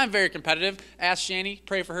competition. I'm very competitive. Ask Shani.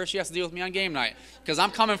 Pray for her. She has to deal with me on game night because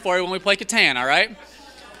I'm coming for you when we play Catan, all right?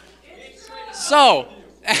 So,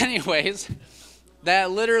 anyways,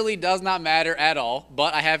 that literally does not matter at all,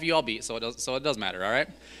 but I have you all beat, so it does matter, all right?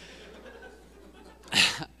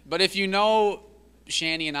 But if you know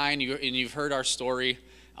Shani and I and you've heard our story,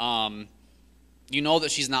 you know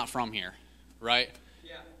that she's not from here, right?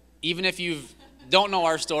 Yeah. Even if you don't know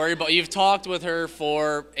our story, but you've talked with her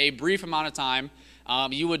for a brief amount of time,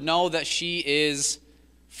 you would know that she is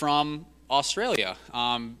from Australia,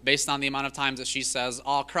 based on the amount of times that she says,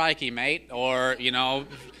 "Oh, crikey, mate," or, you know,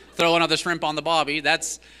 throw another shrimp on the bobby.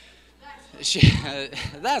 That's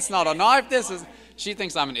not a knife. She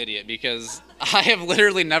thinks I'm an idiot because I have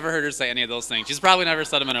literally never heard her say any of those things. She's probably never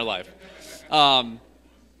said them in her life. But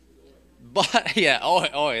yeah,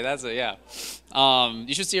 oi, that's it, yeah.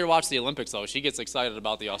 You should see her watch the Olympics, though. She gets excited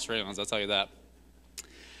about the Australians, I'll tell you that.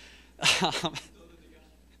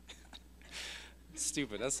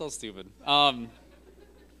 Stupid, that's so stupid.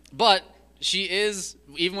 But she is,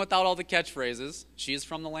 even without all the catchphrases, she is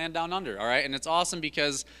from the land down under, all right? And it's awesome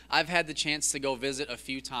because I've had the chance to go visit a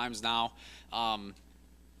few times now, and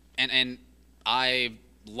I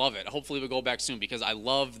love it. Hopefully we'll go back soon because I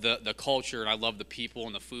love the culture and I love the people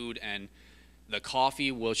and the food, and the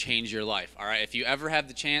coffee will change your life, all right? If you ever have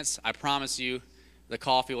the chance, I promise you, the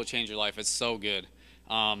coffee will change your life. It's so good.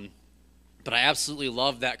 But I absolutely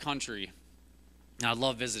love that country, and I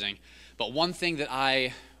love visiting. But one thing that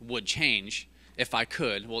I would change if I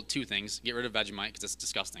could, well, two things: get rid of Vegemite because it's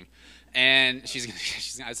disgusting, and she's gonna,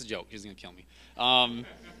 it's a joke. She's gonna kill me.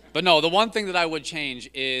 But no, the one thing that I would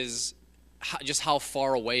change is just how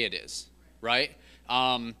far away it is, right?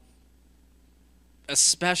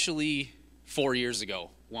 Especially 4 years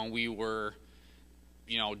ago when we were,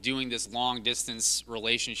 you know, doing this long distance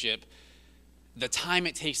relationship, the time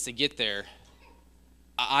it takes to get there,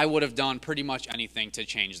 I would have done pretty much anything to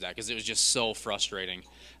change that because it was just so frustrating.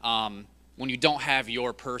 When you don't have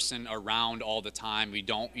your person around all the time, you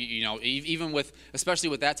don't, you know, even with, especially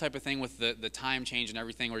with that type of thing, with the time change and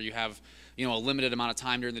everything, where you have, you know, a limited amount of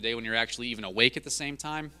time during the day when you're actually even awake at the same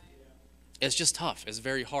time, it's just tough. It's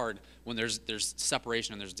very hard when there's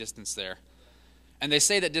separation and there's distance there. And they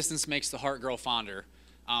say that distance makes the heart grow fonder,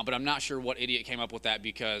 but I'm not sure what idiot came up with that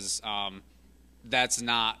because that's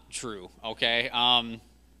not true. Okay, I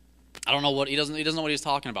don't know what he doesn't know what he's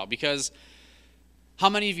talking about, because how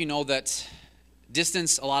many of you know that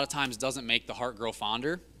distance a lot of times doesn't make the heart grow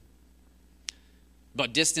fonder,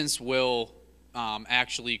 but distance will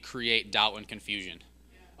actually create doubt and confusion.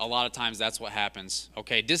 A lot of times that's what happens.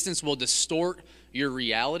 Okay, distance will distort your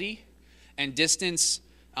reality, and distance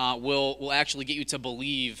will actually get you to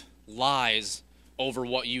believe lies over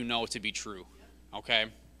what you know to be true. Okay.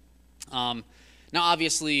 Now,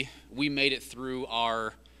 obviously, we made it through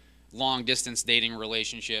our long-distance dating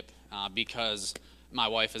relationship because my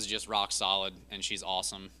wife is just rock solid, and she's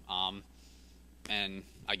awesome, and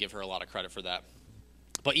I give her a lot of credit for that.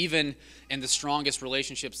 But even in the strongest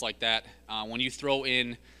relationships like that, when you throw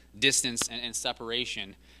in distance and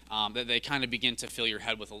separation, they kind of begin to fill your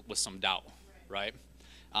head with some doubt, right?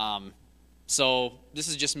 So this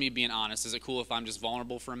is just me being honest. Is it cool if I'm just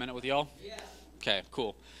vulnerable for a minute with y'all? Yeah. Okay,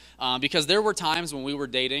 cool. Because there were times when we were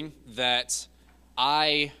dating that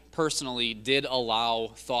I personally did allow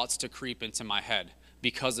thoughts to creep into my head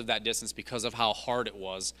because of that distance, because of how hard it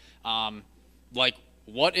was. Like,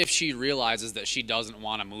 what if she realizes that she doesn't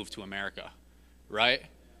want to move to America, right?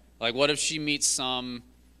 Like, what if she meets some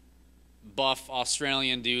buff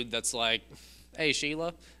Australian dude that's like, hey,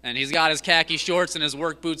 Sheila, and he's got his khaki shorts and his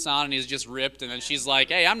work boots on and he's just ripped, and then she's like,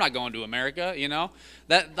 hey, I'm not going to America, you know?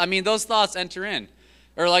 I mean, those thoughts enter in.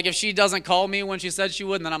 Or like if she doesn't call me when she said she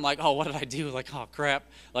would, and then I'm like, oh, what did I do? Like, oh, crap.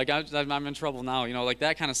 Like, I'm in trouble now, you know, like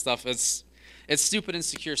that kind of stuff. It's stupid,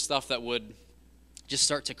 insecure stuff that would just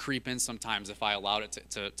start to creep in sometimes if I allowed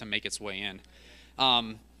it to make its way in.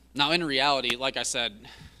 Now, in reality, like I said,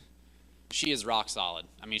 she is rock solid.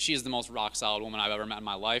 I mean, she is the most rock solid woman I've ever met in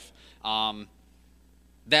my life.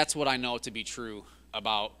 That's what I know to be true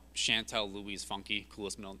about Chantel Louise Funky,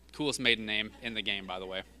 coolest maiden name in the game, by the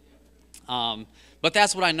way. But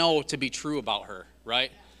that's what I know to be true about her,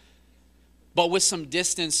 right? But with some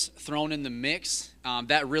distance thrown in the mix,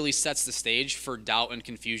 that really sets the stage for doubt and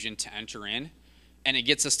confusion to enter in, and it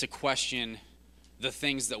gets us to question the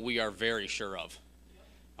things that we are very sure of.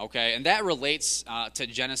 Okay, and that relates to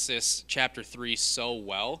Genesis chapter 3 so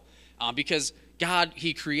well, because God,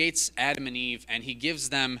 he creates Adam and Eve, and he gives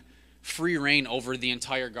them free reign over the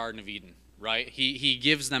entire Garden of Eden, right? He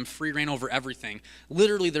gives them free reign over everything.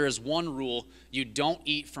 Literally, there is one rule: you don't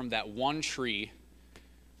eat from that one tree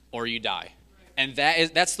or you die. And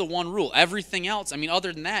that's the one rule. Everything else, I mean,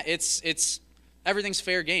 other than that, it's everything's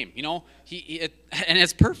fair game, you know? And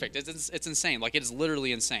it's perfect. It's insane. Like, it is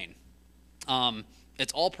literally insane.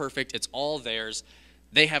 It's all perfect. It's all theirs.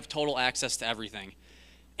 They have total access to everything.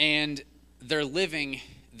 And they're living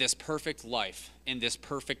this perfect life in this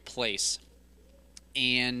perfect place.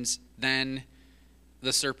 And then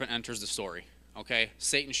the serpent enters the story, okay?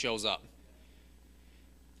 Satan shows up.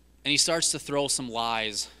 And he starts to throw some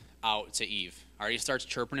lies out to Eve. All right, he starts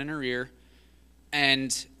chirping in her ear.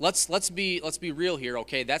 And let's be real here,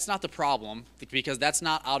 okay? That's not the problem, because that's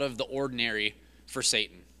not out of the ordinary for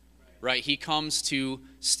Satan. Right? He comes to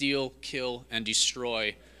steal, kill, and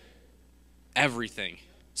destroy everything.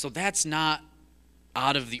 So that's not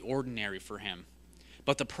out of the ordinary for him.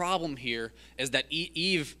 But the problem here is that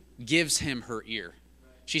Eve gives him her ear.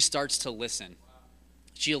 She starts to listen.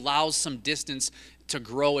 She allows some distance to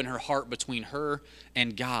grow in her heart between her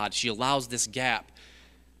and God. She allows this gap.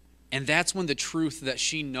 And that's when the truth that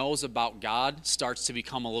she knows about God starts to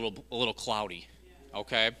become a little cloudy.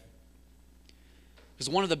 Okay? Because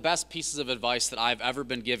one of the best pieces of advice that I've ever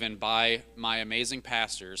been given by my amazing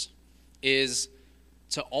pastors is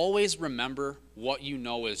to always remember what you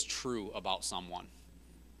know is true about someone.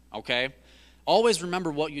 Okay? Always remember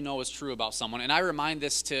what you know is true about someone. And I remind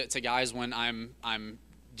this to guys when I'm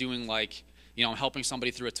doing, like, you know, helping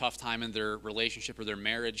somebody through a tough time in their relationship or their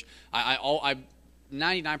marriage. I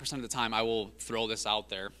 99% of the time I will throw this out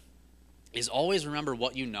there, is always remember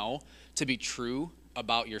what you know to be true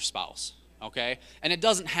about your spouse. Okay? And it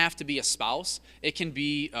doesn't have to be a spouse. It can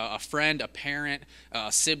be a friend, a parent,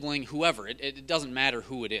 a sibling, whoever. It doesn't matter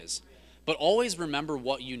who it is. But always remember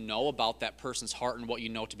what you know about that person's heart and what you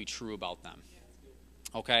know to be true about them.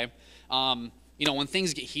 Okay? You know, when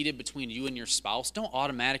things get heated between you and your spouse, don't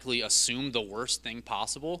automatically assume the worst thing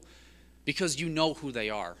possible, because you know who they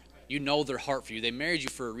are. You know their heart for you. They married you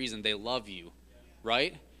for a reason. They love you.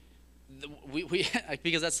 Right?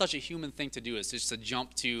 Because that's such a human thing to do, is just to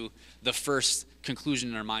jump to the first conclusion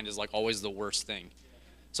in our mind is like always the worst thing.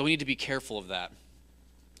 So we need to be careful of that.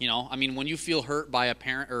 You know, I mean, when you feel hurt by a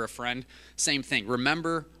parent or a friend, same thing.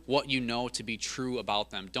 Remember what you know to be true about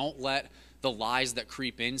them. Don't let the lies that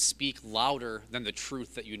creep in speak louder than the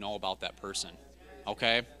truth that you know about that person.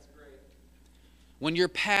 Okay? When your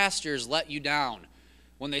pastors let you down,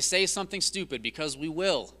 when they say something stupid, because we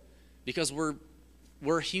will, because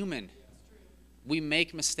we're human. We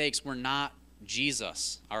make mistakes. We're not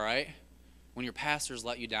Jesus, all right? When your pastors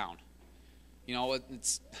let you down. You know,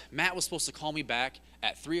 Matt was supposed to call me back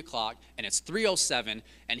at 3 o'clock, and it's 3:07,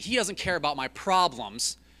 and he doesn't care about my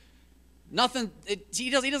problems. Nothing. He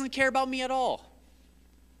doesn't care about me at all.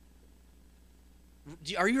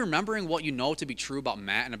 Are you remembering what you know to be true about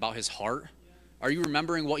Matt and about his heart? Are you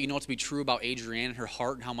remembering what you know to be true about Adrienne and her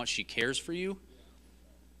heart and how much she cares for you?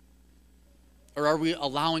 Or are we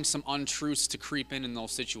allowing some untruths to creep in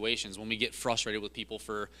those situations when we get frustrated with people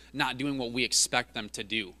for not doing what we expect them to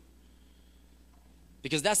do?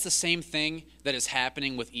 Because that's the same thing that is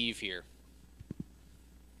happening with Eve here.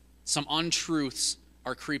 Some untruths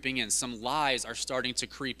are creeping in. Some lies are starting to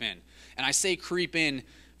creep in. And I say creep in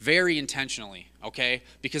very intentionally, okay?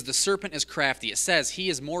 Because the serpent is crafty. It says he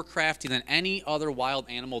is more crafty than any other wild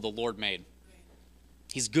animal the Lord made.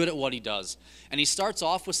 He's good at what he does. And he starts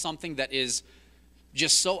off with something that is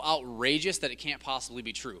just so outrageous that it can't possibly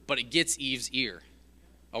be true. But it gets Eve's ear,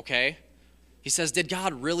 okay? He says, did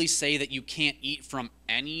God really say that you can't eat from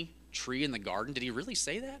any tree in the garden? Did he really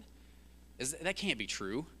say that? That can't be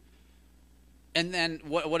true. And then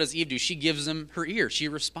what does Eve do? She gives him her ear. She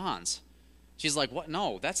responds. She's like, what?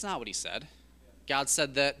 No, that's not what he said. God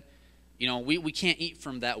said that, we can't eat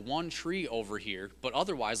from that one tree over here, but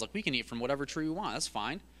otherwise, like, we can eat from whatever tree we want. That's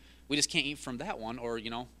fine. We just can't eat from that one, or,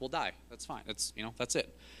 we'll die. That's fine. That's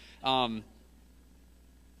it.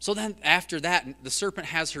 So then after that, the serpent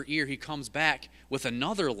has her ear. He comes back with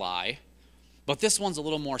another lie, but this one's a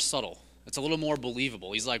little more subtle. It's a little more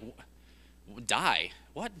believable. He's like, die?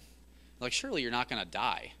 What? Like, surely you're not going to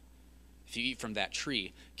die if you eat from that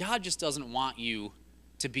tree. God just doesn't want you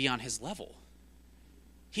to be on his level.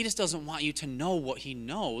 He just doesn't want you to know what he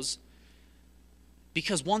knows,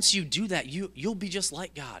 because once you do that, you'll be just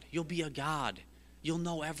like God. You'll be a God. You'll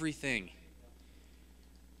know everything.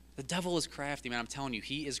 The devil is crafty, man. I'm telling you,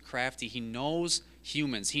 he is crafty. He knows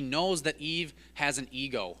humans. He knows that Eve has an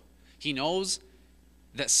ego. He knows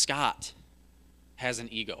that Scott has an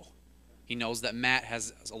ego. He knows that Matt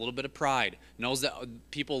has a little bit of pride. Knows that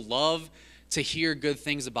people love to hear good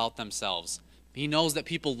things about themselves. He knows that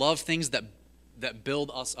people love things that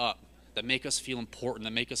build us up, that make us feel important,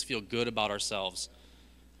 that make us feel good about ourselves.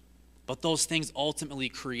 But those things ultimately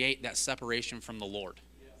create that separation from the Lord.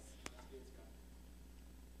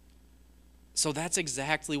 So that's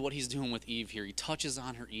exactly what he's doing with Eve here. He touches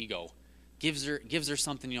on her ego, gives her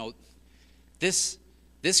something, this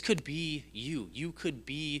could be you. You could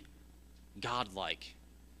be godlike.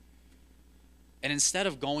 And instead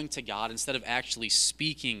of going to God, instead of actually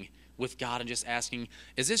speaking with God and just asking,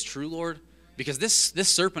 is this true, Lord? Because this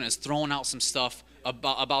serpent is throwing out some stuff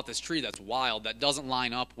about this tree that's wild, that doesn't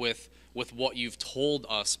line up with what you've told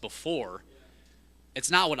us before.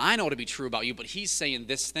 It's not what I know to be true about you, but he's saying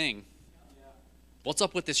this thing. What's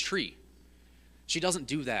up with this tree? She doesn't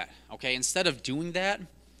do that, okay? Instead of doing that,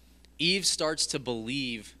 Eve starts to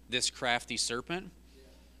believe this crafty serpent,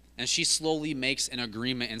 and she slowly makes an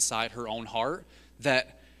agreement inside her own heart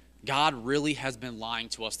that God really has been lying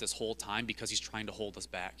to us this whole time because he's trying to hold us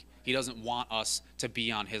back. He doesn't want us to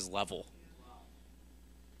be on his level.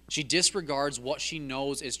 She disregards what she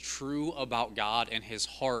knows is true about God and his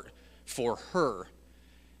heart for her,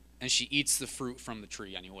 and she eats the fruit from the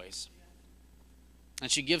tree anyways. And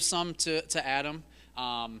she gives some to Adam,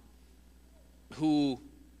 who,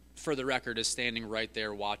 for the record, is standing right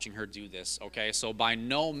there watching her do this, okay? So by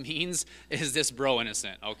no means is this bro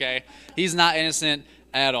innocent, okay? He's not innocent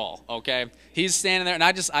at all, okay? He's standing there, and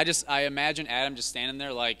I imagine Adam just standing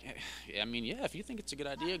there like, yeah, if you think it's a good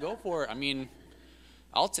idea, go for it.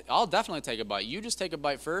 I'll definitely take a bite. You just take a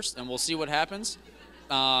bite first, and we'll see what happens.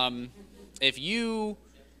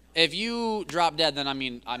 If you drop dead, then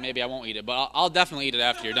maybe I won't eat it, but I'll definitely eat it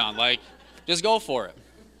after you're done. Like, just go for it.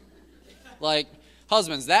 Like,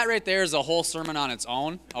 husbands, that right there is a whole sermon on its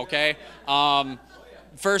own, okay?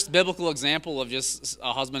 First biblical example of just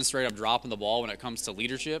a husband straight up dropping the ball when it comes to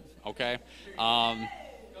leadership, okay?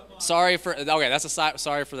 Sorry for the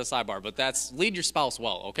sidebar, but that's lead your spouse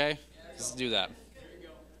well, okay? Just do that.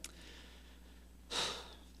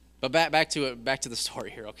 But back to the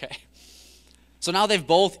story here, okay? So now they've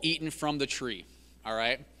both eaten from the tree, all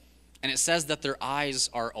right? And it says that their eyes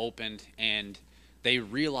are opened and they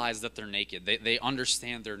realize that they're naked. They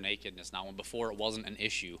understand their nakedness now, when before it wasn't an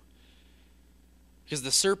issue. Because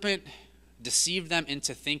the serpent deceived them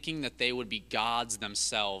into thinking that they would be gods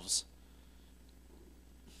themselves.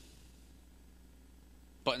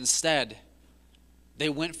 But instead, they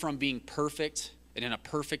went from being perfect and in a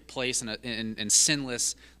perfect place and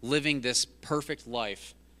sinless, living this perfect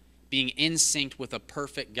life, being in sync with a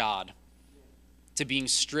perfect God, to being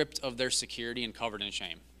stripped of their security and covered in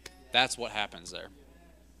shame. That's what happens there.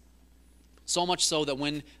 So much so that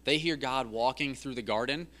when they hear God walking through the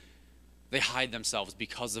garden, they hide themselves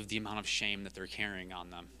because of the amount of shame that they're carrying on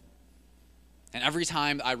them. And every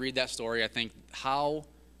time I read that story, I think, how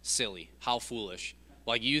silly, how foolish.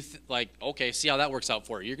 Okay, see how that works out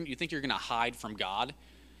for you. You think you're going to hide from God?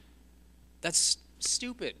 That's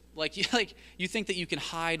stupid. You think that you can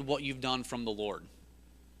hide what you've done from the Lord.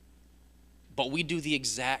 But we do the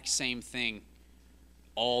exact same thing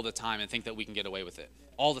all the time and think that we can get away with it.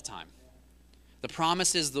 All the time. The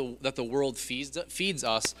promises that the world feeds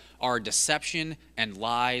us are deception and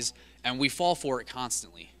lies, and we fall for it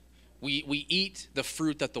constantly. We eat the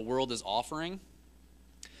fruit that the world is offering,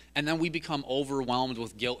 and then we become overwhelmed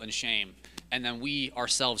with guilt and shame, and then we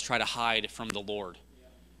ourselves try to hide from the Lord.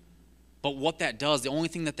 But what that does, the only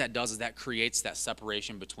thing that does is that creates that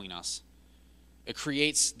separation between us. It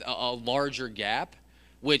creates a larger gap,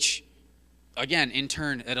 which, again, in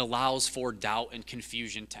turn, it allows for doubt and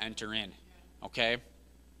confusion to enter in, okay?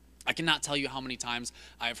 I cannot tell you how many times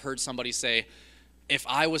I've heard somebody say, if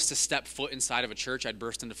I was to step foot inside of a church, I'd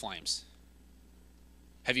burst into flames.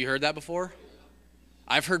 Have you heard that before?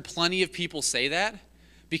 I've heard plenty of people say that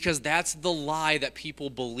because that's the lie that people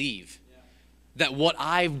believe. That what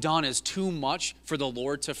I've done is too much for the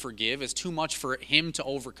Lord to forgive, is too much for him to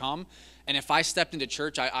overcome. And if I stepped into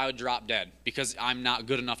church, I would drop dead because I'm not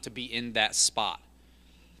good enough to be in that spot.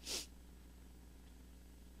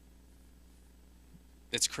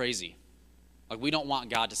 It's crazy. Like, we don't want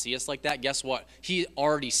God to see us like that. Guess what? He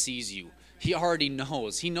already sees you. He already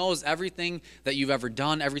knows. He knows everything that you've ever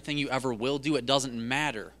done, everything you ever will do. It doesn't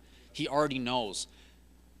matter. He already knows.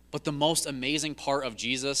 But the most amazing part of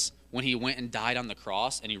Jesus, when he went and died on the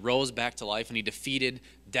cross and he rose back to life and he defeated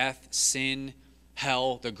death, sin,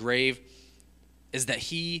 hell, the grave, is that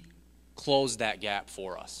he closed that gap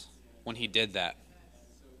for us when he did that.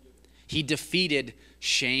 He defeated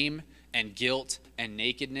shame and guilt and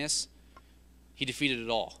nakedness. He defeated it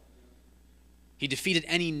all. He defeated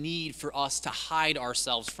any need for us to hide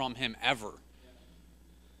ourselves from him ever.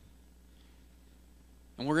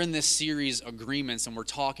 And we're in this series, Agreements, and we're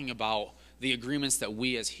talking about the agreements that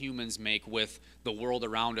we as humans make with the world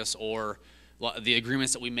around us, or the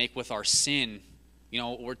agreements that we make with our sin. You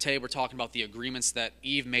know, today we're talking about the agreements that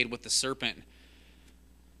Eve made with the serpent.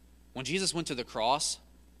 When Jesus went to the cross,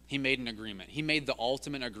 he made an agreement. He made the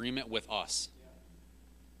ultimate agreement with us.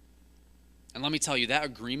 And let me tell you, that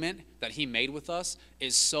agreement that he made with us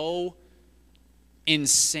is so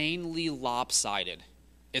insanely lopsided.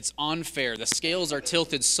 It's unfair. The scales are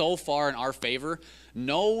tilted so far in our favor.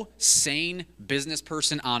 No sane business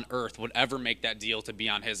person on earth would ever make that deal to be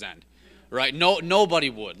on his end, right? Nobody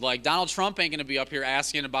would. Like, Donald Trump ain't going to be up here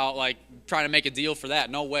asking about, like, trying to make a deal for that.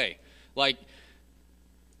 No way. Like,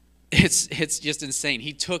 it's just insane.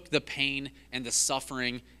 He took the pain and the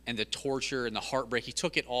suffering and the torture and the heartbreak. He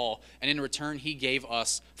took it all. And in return, he gave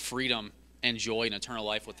us freedom and joy and eternal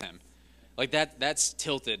life with him. Like, that's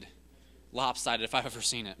tilted, lopsided if I've ever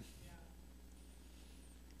seen it.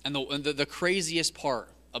 And the craziest part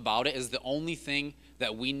about it is the only thing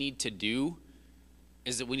that we need to do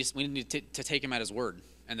is that we need to take him at his word.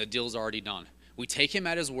 And the deal's already done. We take him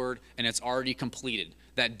at his word, and it's already completed.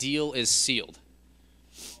 That deal is sealed.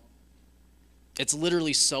 It's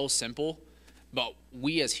literally so simple, but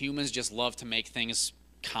we as humans just love to make things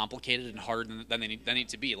complicated and harder than they need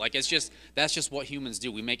to be. Like, that's just what humans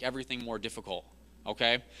do. We make everything more difficult,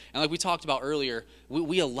 okay? And like we talked about earlier,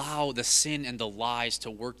 we allow the sin and the lies to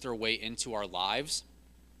work their way into our lives.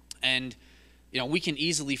 And, you know, we can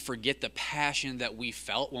easily forget the passion that we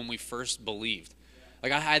felt when we first believed.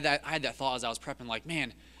 Like, I had that thought as I was prepping, like,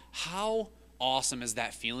 man, how awesome is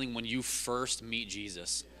that feeling when you first meet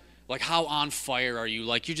Jesus? Like, how on fire are you?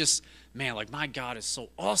 Like, you just, man, like, my God is so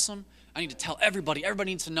awesome. I need to tell everybody.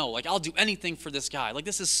 Everybody needs to know. Like, I'll do anything for this guy. Like,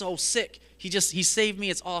 this is so sick. He saved me.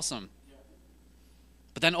 It's awesome.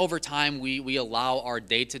 But then over time, we allow our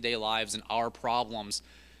day-to-day lives and our problems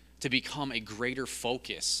to become a greater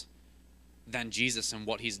focus than Jesus and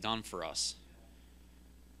what he's done for us.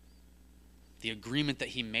 The agreement that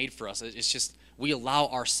he made for us, it's just, we allow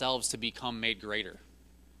ourselves to become made greater.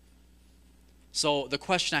 So the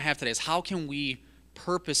question I have today is, how can we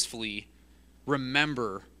purposefully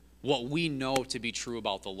remember what we know to be true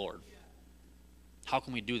about the Lord? How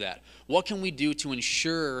can we do that? What can we do to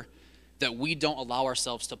ensure that we don't allow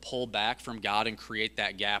ourselves to pull back from God and create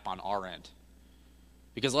that gap on our end?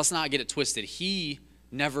 Because let's not get it twisted. He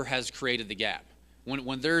never has created the gap.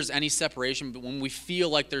 When there's any separation, when we feel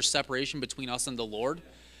like there's separation between us and the Lord,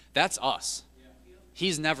 that's us.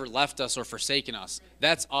 He's never left us or forsaken us.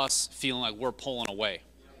 That's us feeling like we're pulling away.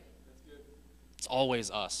 It's always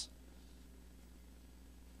us.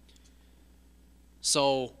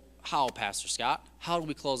 So how, Pastor Scott? How do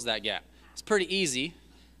we close that gap? It's pretty easy.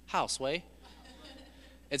 How, Sway?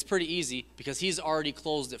 It's pretty easy because he's already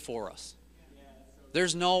closed it for us.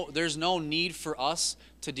 There's no need for us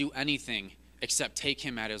to do anything except take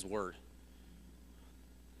him at his word.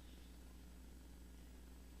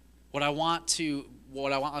 What I want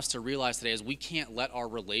us to realize today is we can't let our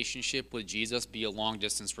relationship with Jesus be a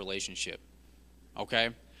long-distance relationship,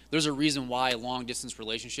 okay? There's a reason why long-distance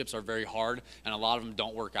relationships are very hard and a lot of them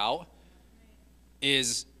don't work out,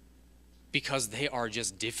 is because they are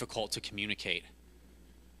just difficult to communicate.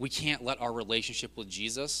 We can't let our relationship with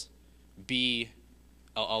Jesus be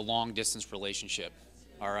a long-distance relationship,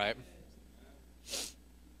 all right?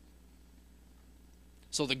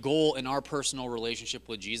 So the goal in our personal relationship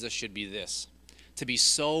with Jesus should be this: to be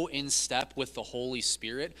so in step with the Holy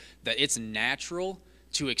Spirit that it's natural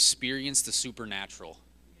to experience the supernatural.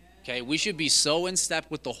 Okay, we should be so in step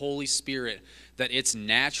with the Holy Spirit that it's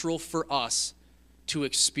natural for us to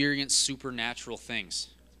experience supernatural things.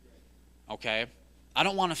 Okay? I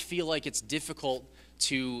don't want to feel like it's difficult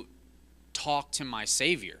to talk to my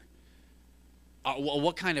Savior.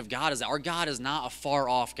 What kind of God is that? Our God is not a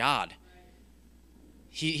far-off God.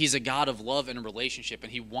 He's a God of love and a relationship,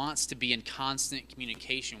 and he wants to be in constant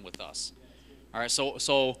communication with us. All right,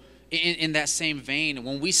 so in that same vein,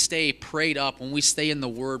 when we stay prayed up, when we stay in the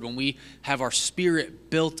Word, when we have our spirit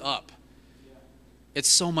built up, it's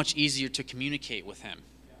so much easier to communicate with him.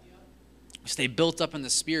 We stay built up in the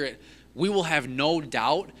Spirit, we will have no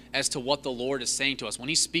doubt as to what the Lord is saying to us. When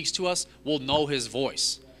he speaks to us, we'll know his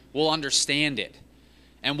voice. We'll understand it.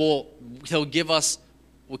 And he'll give us,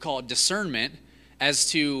 we call it discernment, as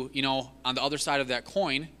to, on the other side of that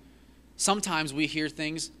coin, sometimes we hear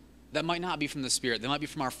things that might not be from the Spirit. They might be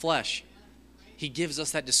from our flesh. He gives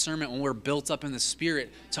us that discernment when we're built up in the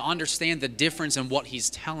Spirit to understand the difference in what he's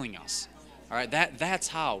telling us. All right, that's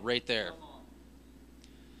how, right there.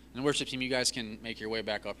 And the worship team, you guys can make your way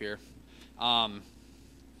back up here. But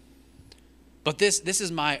this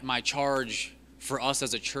is my charge for us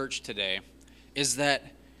as a church today, is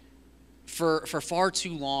that for far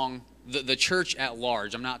too long, the church at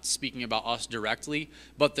large, I'm not speaking about us directly,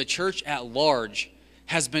 but the church at large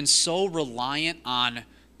has been so reliant on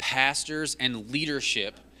pastors and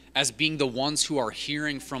leadership as being the ones who are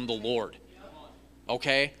hearing from the Lord.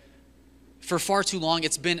 Okay? For far too long,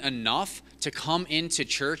 it's been enough to come into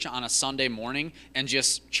church on a Sunday morning and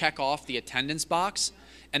just check off the attendance box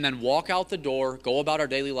and then walk out the door, go about our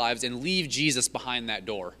daily lives, and leave Jesus behind that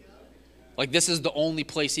door. Like, this is the only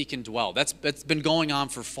place he can dwell. That's been going on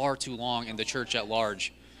for far too long in the church at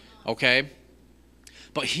large. Okay?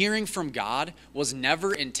 But hearing from God was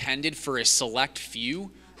never intended for a select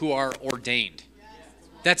few who are ordained.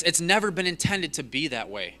 It's never been intended to be that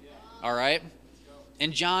way. All right?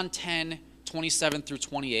 In John 10:27 through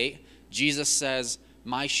 28, Jesus says,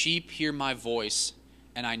 "My sheep hear my voice,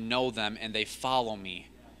 and I know them, and they follow me.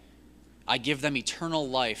 I give them eternal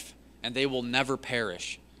life, and they will never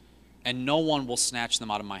perish, and no one will snatch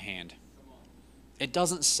them out of my hand." It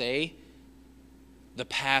doesn't say, "The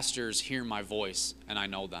pastors hear my voice, and I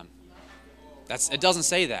know them." It doesn't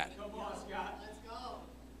say that.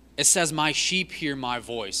 It says, "My sheep hear my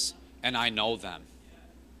voice, and I know them."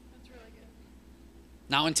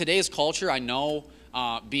 Now, in today's culture, I know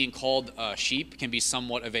being called a sheep can be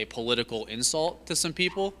somewhat of a political insult to some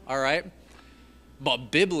people, all right?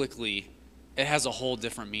 But biblically, it has a whole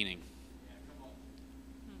different meaning.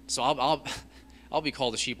 So I'll be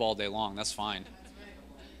called a sheep all day long. That's fine.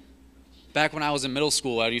 Back when I was in middle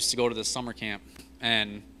school, I used to go to this summer camp,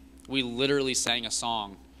 and we literally sang a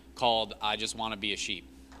song called "I Just Want to Be a Sheep."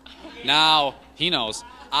 Now, he knows.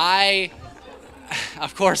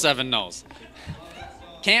 Of course Evan knows.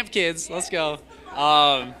 Camp kids, let's go.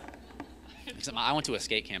 I went to a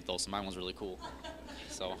skate camp, though, so mine was really cool.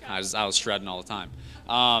 So I was shredding all the time.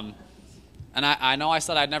 And I know I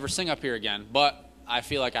said I'd never sing up here again, but I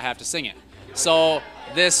feel like I have to sing it. So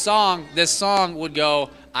this song would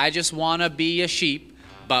go, "I just want to be a sheep,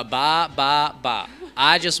 ba ba ba ba.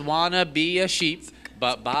 I just want to be a sheep,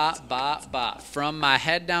 ba ba ba ba. From my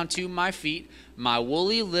head down to my feet, my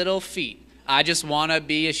woolly little feet. I just want to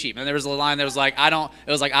be a sheep." And there was a line that was like, I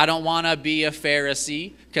don't want to be a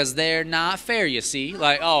Pharisee, because they're not fair, you see.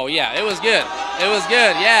 Like, oh yeah, it was good. It was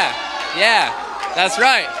good, yeah. That's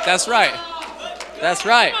right.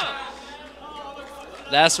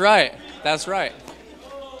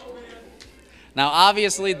 Now,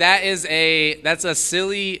 obviously, that's a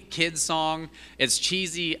silly kid song. It's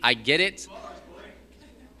cheesy, I get it.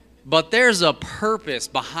 But there's a purpose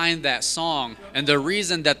behind that song, and the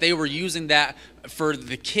reason that they were using that for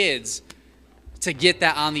the kids to get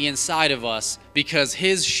that on the inside of us, because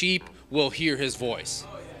his sheep will hear his voice.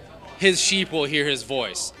 His sheep will hear his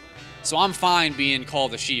voice. So I'm fine being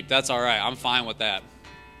called a sheep. That's all right. I'm fine with that.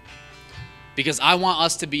 Because I want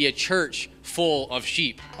us to be a church full of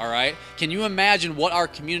sheep, all right? Can you imagine what our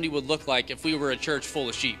community would look like if we were a church full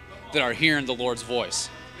of sheep that are hearing the Lord's voice?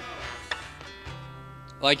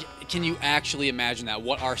 Like, can you actually imagine that?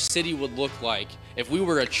 What our city would look like if we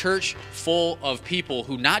were a church full of people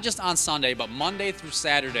who, not just on Sunday, but Monday through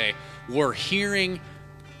Saturday, were hearing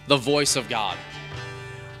the voice of God.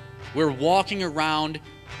 We're walking around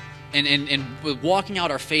and walking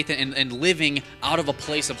out our faith and living out of a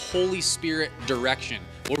place of Holy Spirit direction,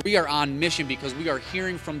 where we are on mission because we are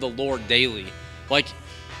hearing from the Lord daily. Like,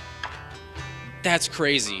 that's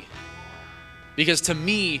crazy. Because to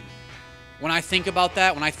me, When I think about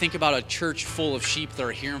that, when I think about a church full of sheep that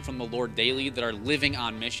are hearing from the Lord daily, that are living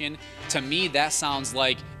on mission, to me that sounds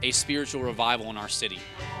like a spiritual revival in our city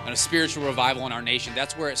and a spiritual revival in our nation.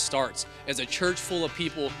 That's where it starts, as a church full of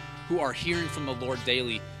people who are hearing from the Lord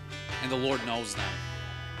daily, and the Lord knows them,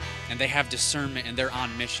 and they have discernment, and they're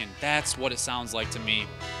on mission. That's what it sounds like to me.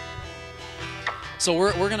 So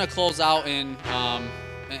we're going to close out in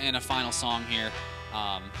a final song here.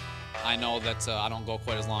 I know that I don't go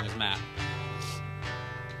quite as long as Matt.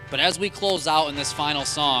 But as we close out in this final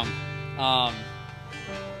song,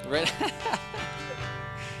 right,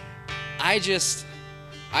 I just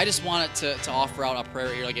wanted to offer out a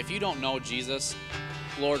prayer here. Like, if you don't know Jesus,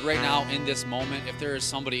 Lord, right now in this moment, if there is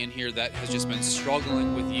somebody in here that has just been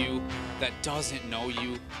struggling with you, that doesn't know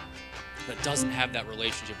you, that doesn't have that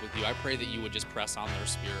relationship with you, I pray that you would just press on their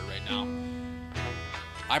spirit right now.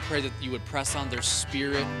 I pray that you would press on their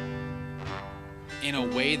spirit in a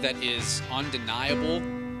way that is undeniable,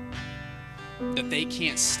 that they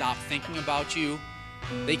can't stop thinking about you.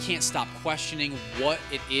 They can't stop questioning what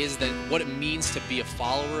it is, what it means to be a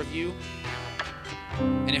follower of you.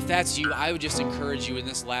 And if that's you, I would just encourage you in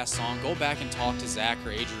this last song, go back and talk to Zach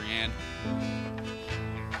or Adrienne.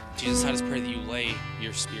 Jesus, I just pray that you lay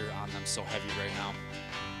your spirit on them so heavy right now.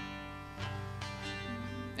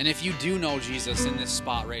 And if you do know Jesus in this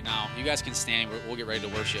spot right now, you guys can stand, we'll get ready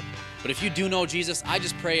to worship. But if you do know Jesus, I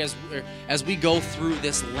just pray as we go through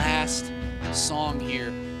this last song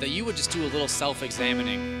here, that you would just do a little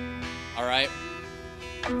self-examining, all right?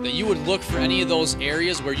 That you would look for any of those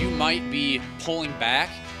areas where you might be pulling back,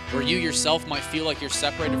 where you yourself might feel like you're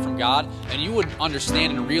separated from God, and you would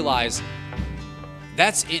understand and realize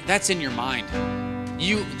that's in your mind.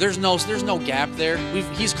 There's no gap there.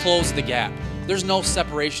 He's closed the gap. There's no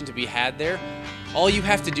separation to be had there. All you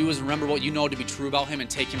have to do is remember what you know to be true about him and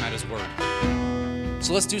take him at his word.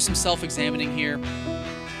 So let's do some self-examining here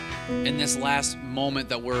in this last moment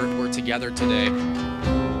that we're together today.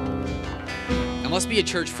 And let's be a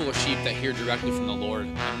church full of sheep that hear directly from the Lord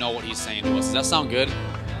and know what he's saying to us. Does that sound good?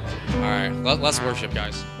 All right, let's worship,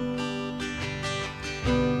 guys.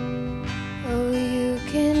 Oh, you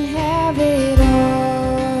can have it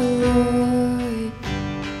all, Lord.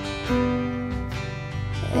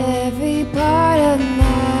 Every part of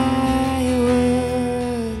my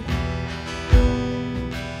world.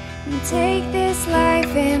 Take this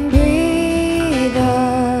life and breathe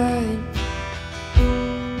on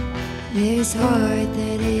this heart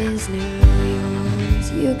that is now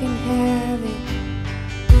yours. You can have it.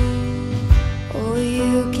 Oh,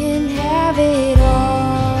 you can have it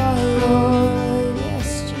all, Lord.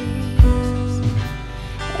 Yes, Jesus.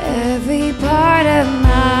 Every part of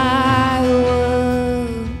my world.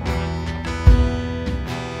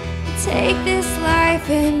 Take this life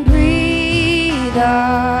and breathe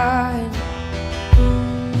on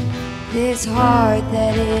this heart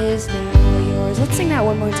that is now yours. Let's sing that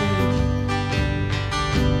one more time.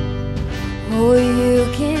 Oh, you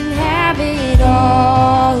can have it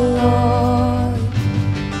all, Lord.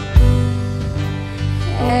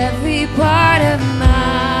 Every part of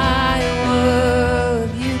my world,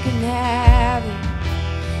 you can have it.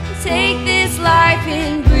 Take this life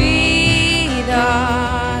and breathe on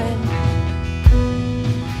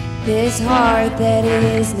this heart that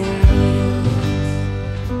is now yours.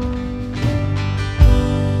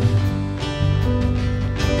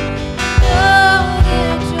 Oh,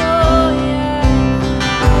 the joy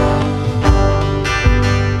of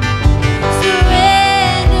surrendering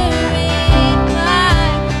my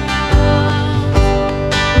crown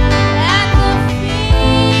at the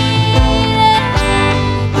feet of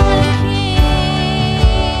the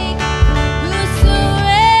King, who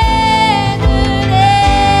surrendered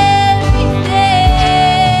everything.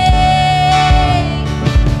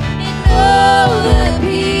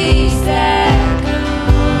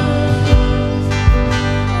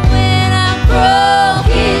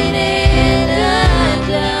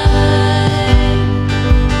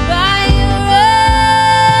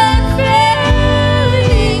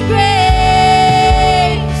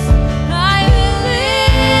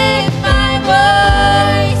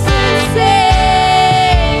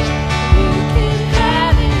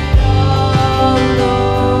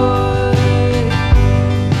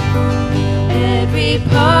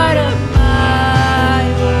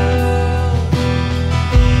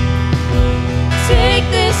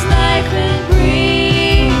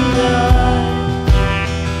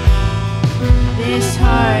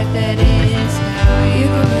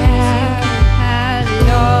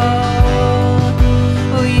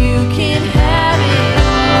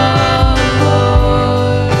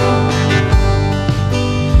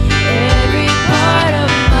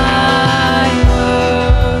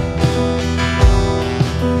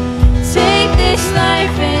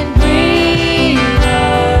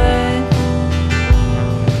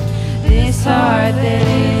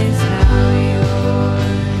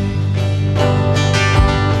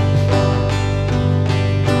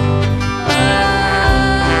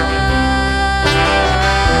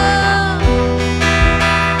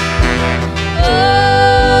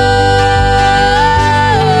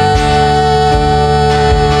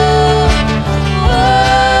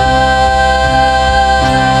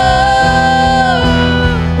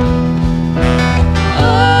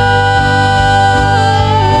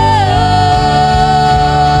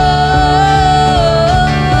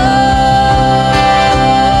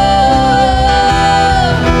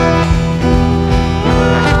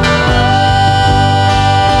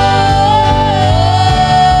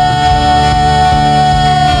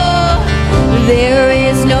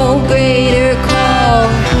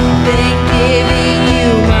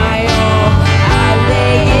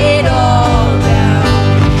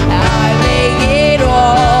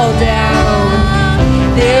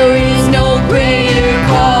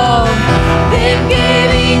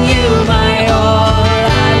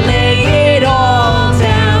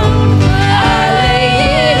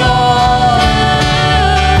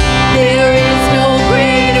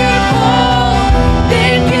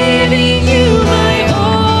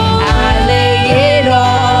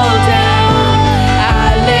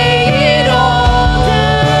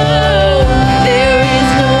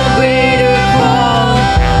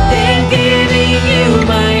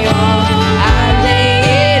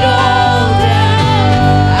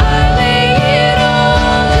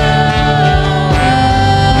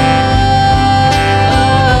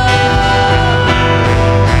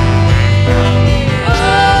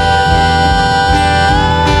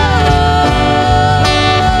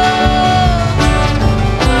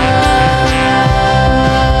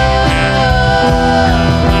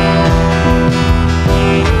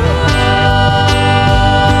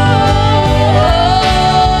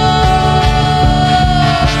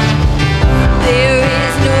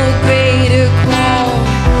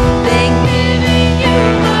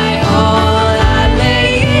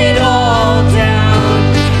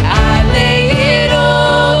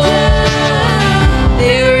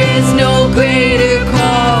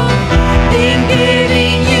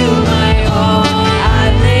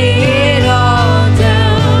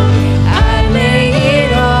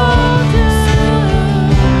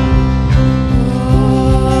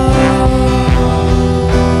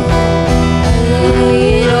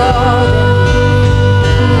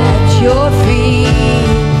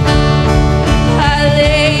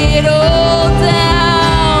 it all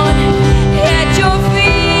down at your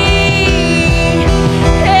feet,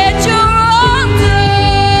 at your altar.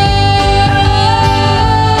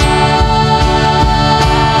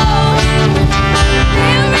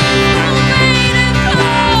 There is no greater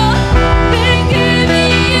call than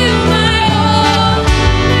giving you my all.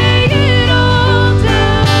 Lay it all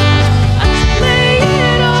down. I lay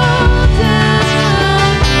it all down.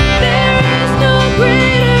 There is no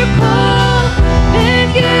greater call than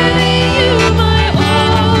giving you my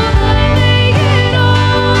all. I lay it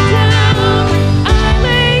all down. I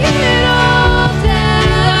lay it all down.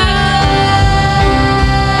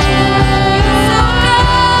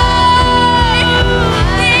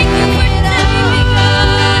 Thank you for saving us.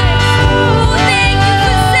 Oh, thank you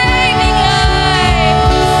for saving us.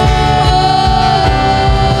 Oh,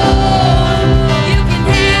 you can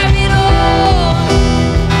have it all.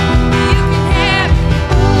 You can have it.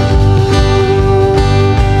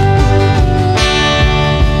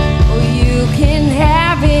 Oh, you can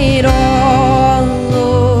have it all,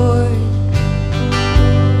 Lord.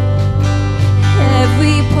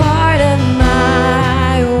 Every part of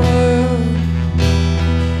my world.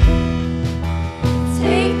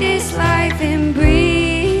 Take this life and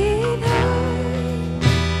breathe out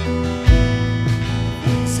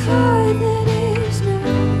this heart that is now.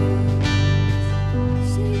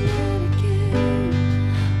 Sing that again.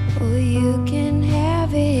 Oh, you can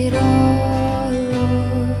have it all,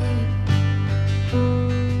 Lord.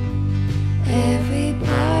 Every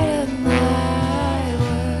part of my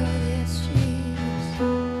world, yes, Jesus.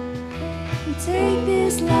 Take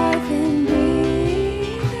this life and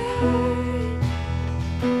breathe out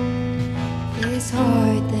this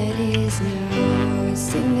heart that is now yours.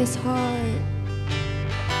 Sing this heart.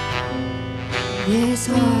 This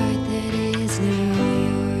heart that is now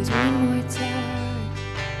yours. One more time.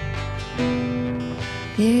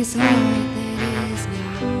 This heart that is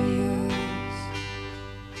now yours.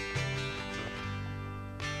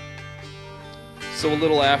 So a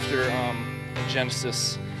little after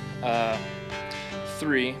Genesis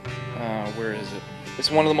 3, where is it?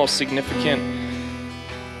 It's one of the most significant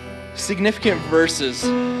verses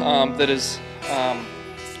that is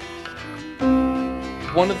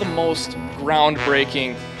one of the most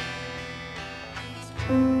groundbreaking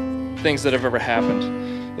things that have ever happened.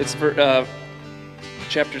 It's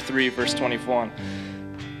chapter 3, verse 21.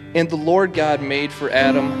 And the Lord God made for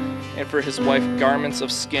Adam and for his wife garments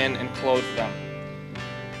of skin and clothed them.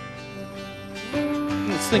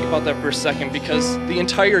 Let's think about that for a second, because the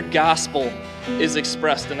entire gospel is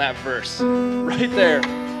expressed in that verse. Right there.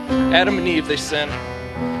 Adam and Eve, they sinned.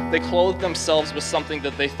 They clothed themselves with something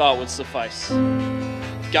that they thought would suffice.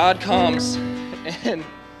 God comes, and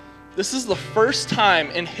this is the first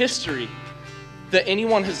time in history that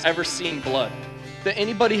anyone has ever seen blood, that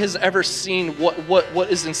anybody has ever seen what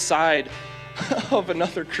is inside of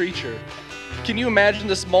another creature. Can you imagine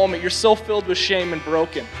this moment? You're so filled with shame and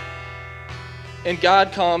broken. And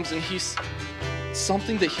God comes, and he's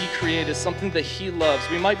something that he created, something that he loves.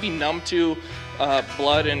 We might be numb to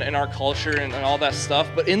blood and our culture and all that stuff,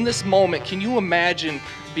 but in this moment, can you imagine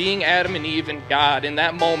being Adam and Eve and God in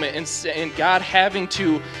that moment, and God having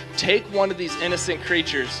to take one of these innocent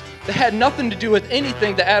creatures that had nothing to do with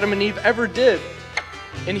anything that Adam and Eve ever did,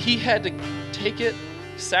 and he had to take it,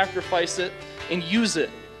 sacrifice it, and use it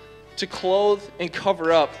to clothe and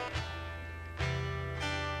cover up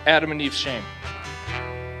Adam and Eve's shame.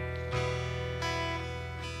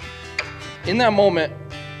 In that moment,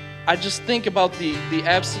 I just think about the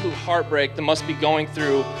absolute heartbreak that must be going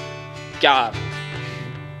through God.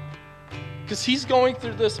 Because he's going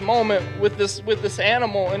through this moment with this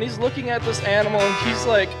animal, and he's looking at this animal, and he's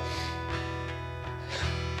like,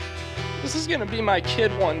 this is going to be my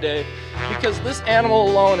kid one day, because this animal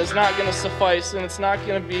alone is not going to suffice, and it's not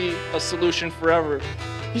going to be a solution forever.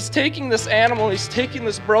 He's taking this animal, he's taking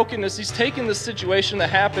this brokenness, he's taking this situation that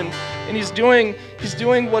happened, and he's doing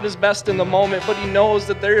what is best in the moment, but he knows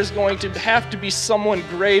that there is going to have to be someone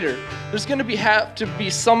greater. There's going to have to be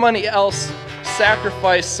somebody else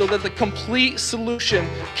sacrificed so that the complete solution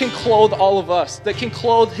can clothe all of us, that can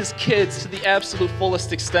clothe his kids to the absolute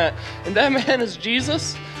fullest extent. And that man is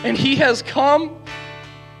Jesus, and he has come.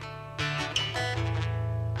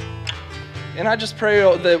 And I just pray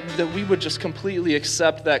that we would just completely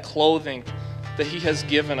accept that clothing that he has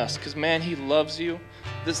given us, because man, he loves you.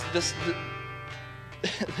 These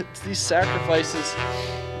sacrifices,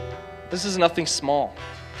 this is nothing small.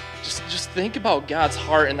 Just think about God's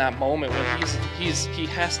heart in that moment when he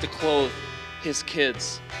has to clothe his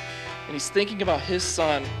kids, and he's thinking about his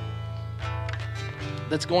son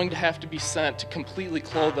that's going to have to be sent to completely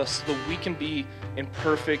clothe us so that we can be in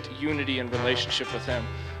perfect unity and relationship with him.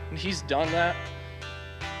 And he's done that.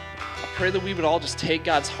 I pray that we would all just take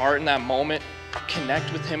God's heart in that moment,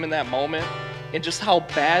 connect with him in that moment, and just how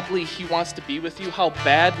badly he wants to be with you, how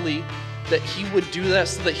badly that he would do that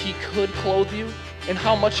so that he could clothe you, and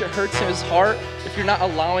how much it hurts his heart if you're not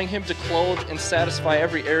allowing him to clothe and satisfy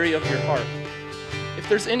every area of your heart. If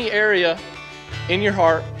there's any area in your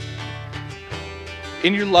heart,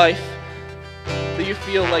 in your life, that you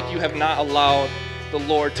feel like you have not allowed the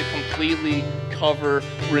Lord to completely cover,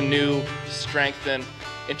 renew, strengthen,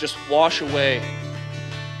 and just wash away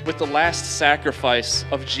with the last sacrifice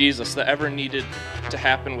of Jesus that ever needed to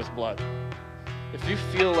happen with blood. If you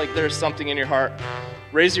feel like there's something in your heart,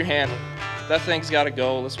 raise your hand. That thing's got to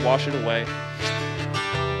go. Let's wash it away.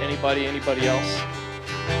 Anybody else?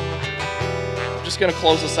 I'm just going to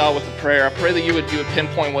close this out with a prayer. I pray that you would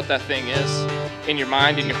pinpoint what that thing is in your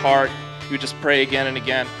mind, in your heart. You would just pray again and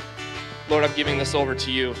again. Lord, I'm giving this over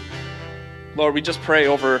to you. Lord, we just pray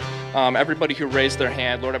over everybody who raised their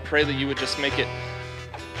hand. Lord, I pray that you would just make it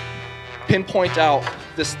pinpoint out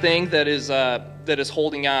this thing that is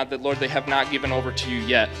holding on, that, Lord, they have not given over to you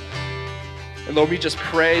yet. And Lord, we just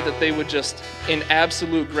pray that they would just, in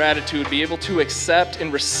absolute gratitude, be able to accept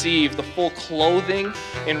and receive the full clothing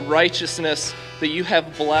and righteousness that you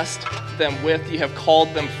have blessed them with, you have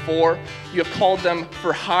called them for. You have called them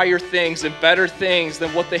for higher things and better things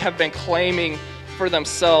than what they have been claiming for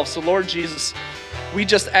themselves. So Lord Jesus, we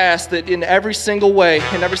just ask that in every single way,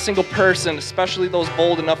 in every single person, especially those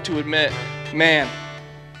bold enough to admit, man,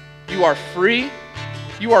 you are free,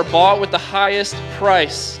 you are bought with the highest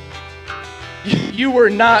price. You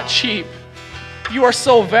were not cheap. You are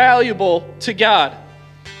so valuable to God.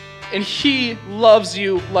 And he loves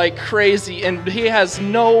you like crazy, and he has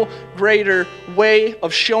no greater way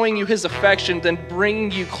of showing you his affection than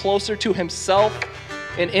bringing you closer to himself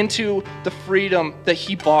and into the freedom that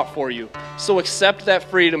he bought for you. So accept that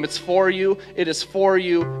freedom. It's for you. It is for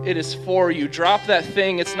you. It is for you. Drop that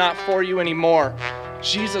thing. It's not for you anymore.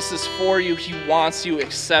 Jesus is for you. He wants you.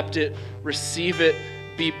 Accept it. Receive it.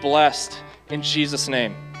 Be blessed. In Jesus'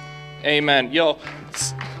 name. Amen. Yo,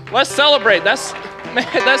 let's celebrate. That's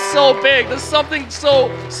so big. That's something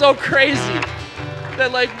so crazy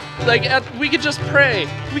that we could just pray.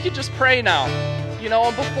 We could just pray now. You know,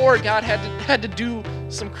 and before God had to do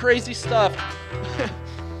some crazy stuff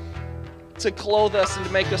to clothe us and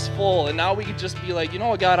to make us full. And now we could just be like, you know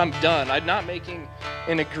what, God, I'm done. I'm not making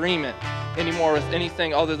an agreement anymore with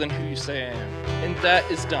anything other than who you say I am. And that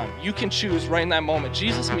is done. You can choose right in that moment.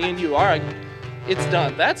 Jesus, me and you, all right, it's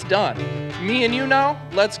done. That's done. Me and you now,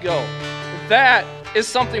 let's go. That is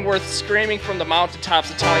something worth screaming from the mountaintops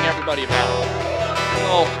and telling everybody about.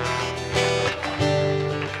 So,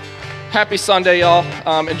 happy Sunday, y'all.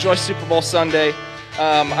 Enjoy Super Bowl Sunday.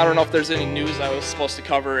 I don't know if there's any news I was supposed to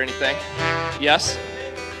cover or anything. Yes?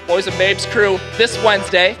 Boys and Babes crew this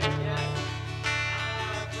Wednesday.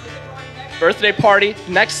 Birthday party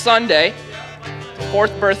next Sunday. The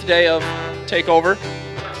 4th birthday of Takeover.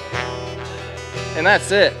 And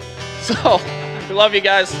that's it. So, we love you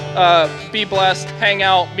guys. Be blessed. Hang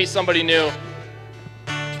out. Be somebody new.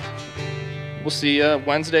 We'll see you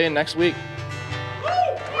Wednesday and next week.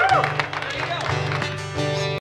 Woo!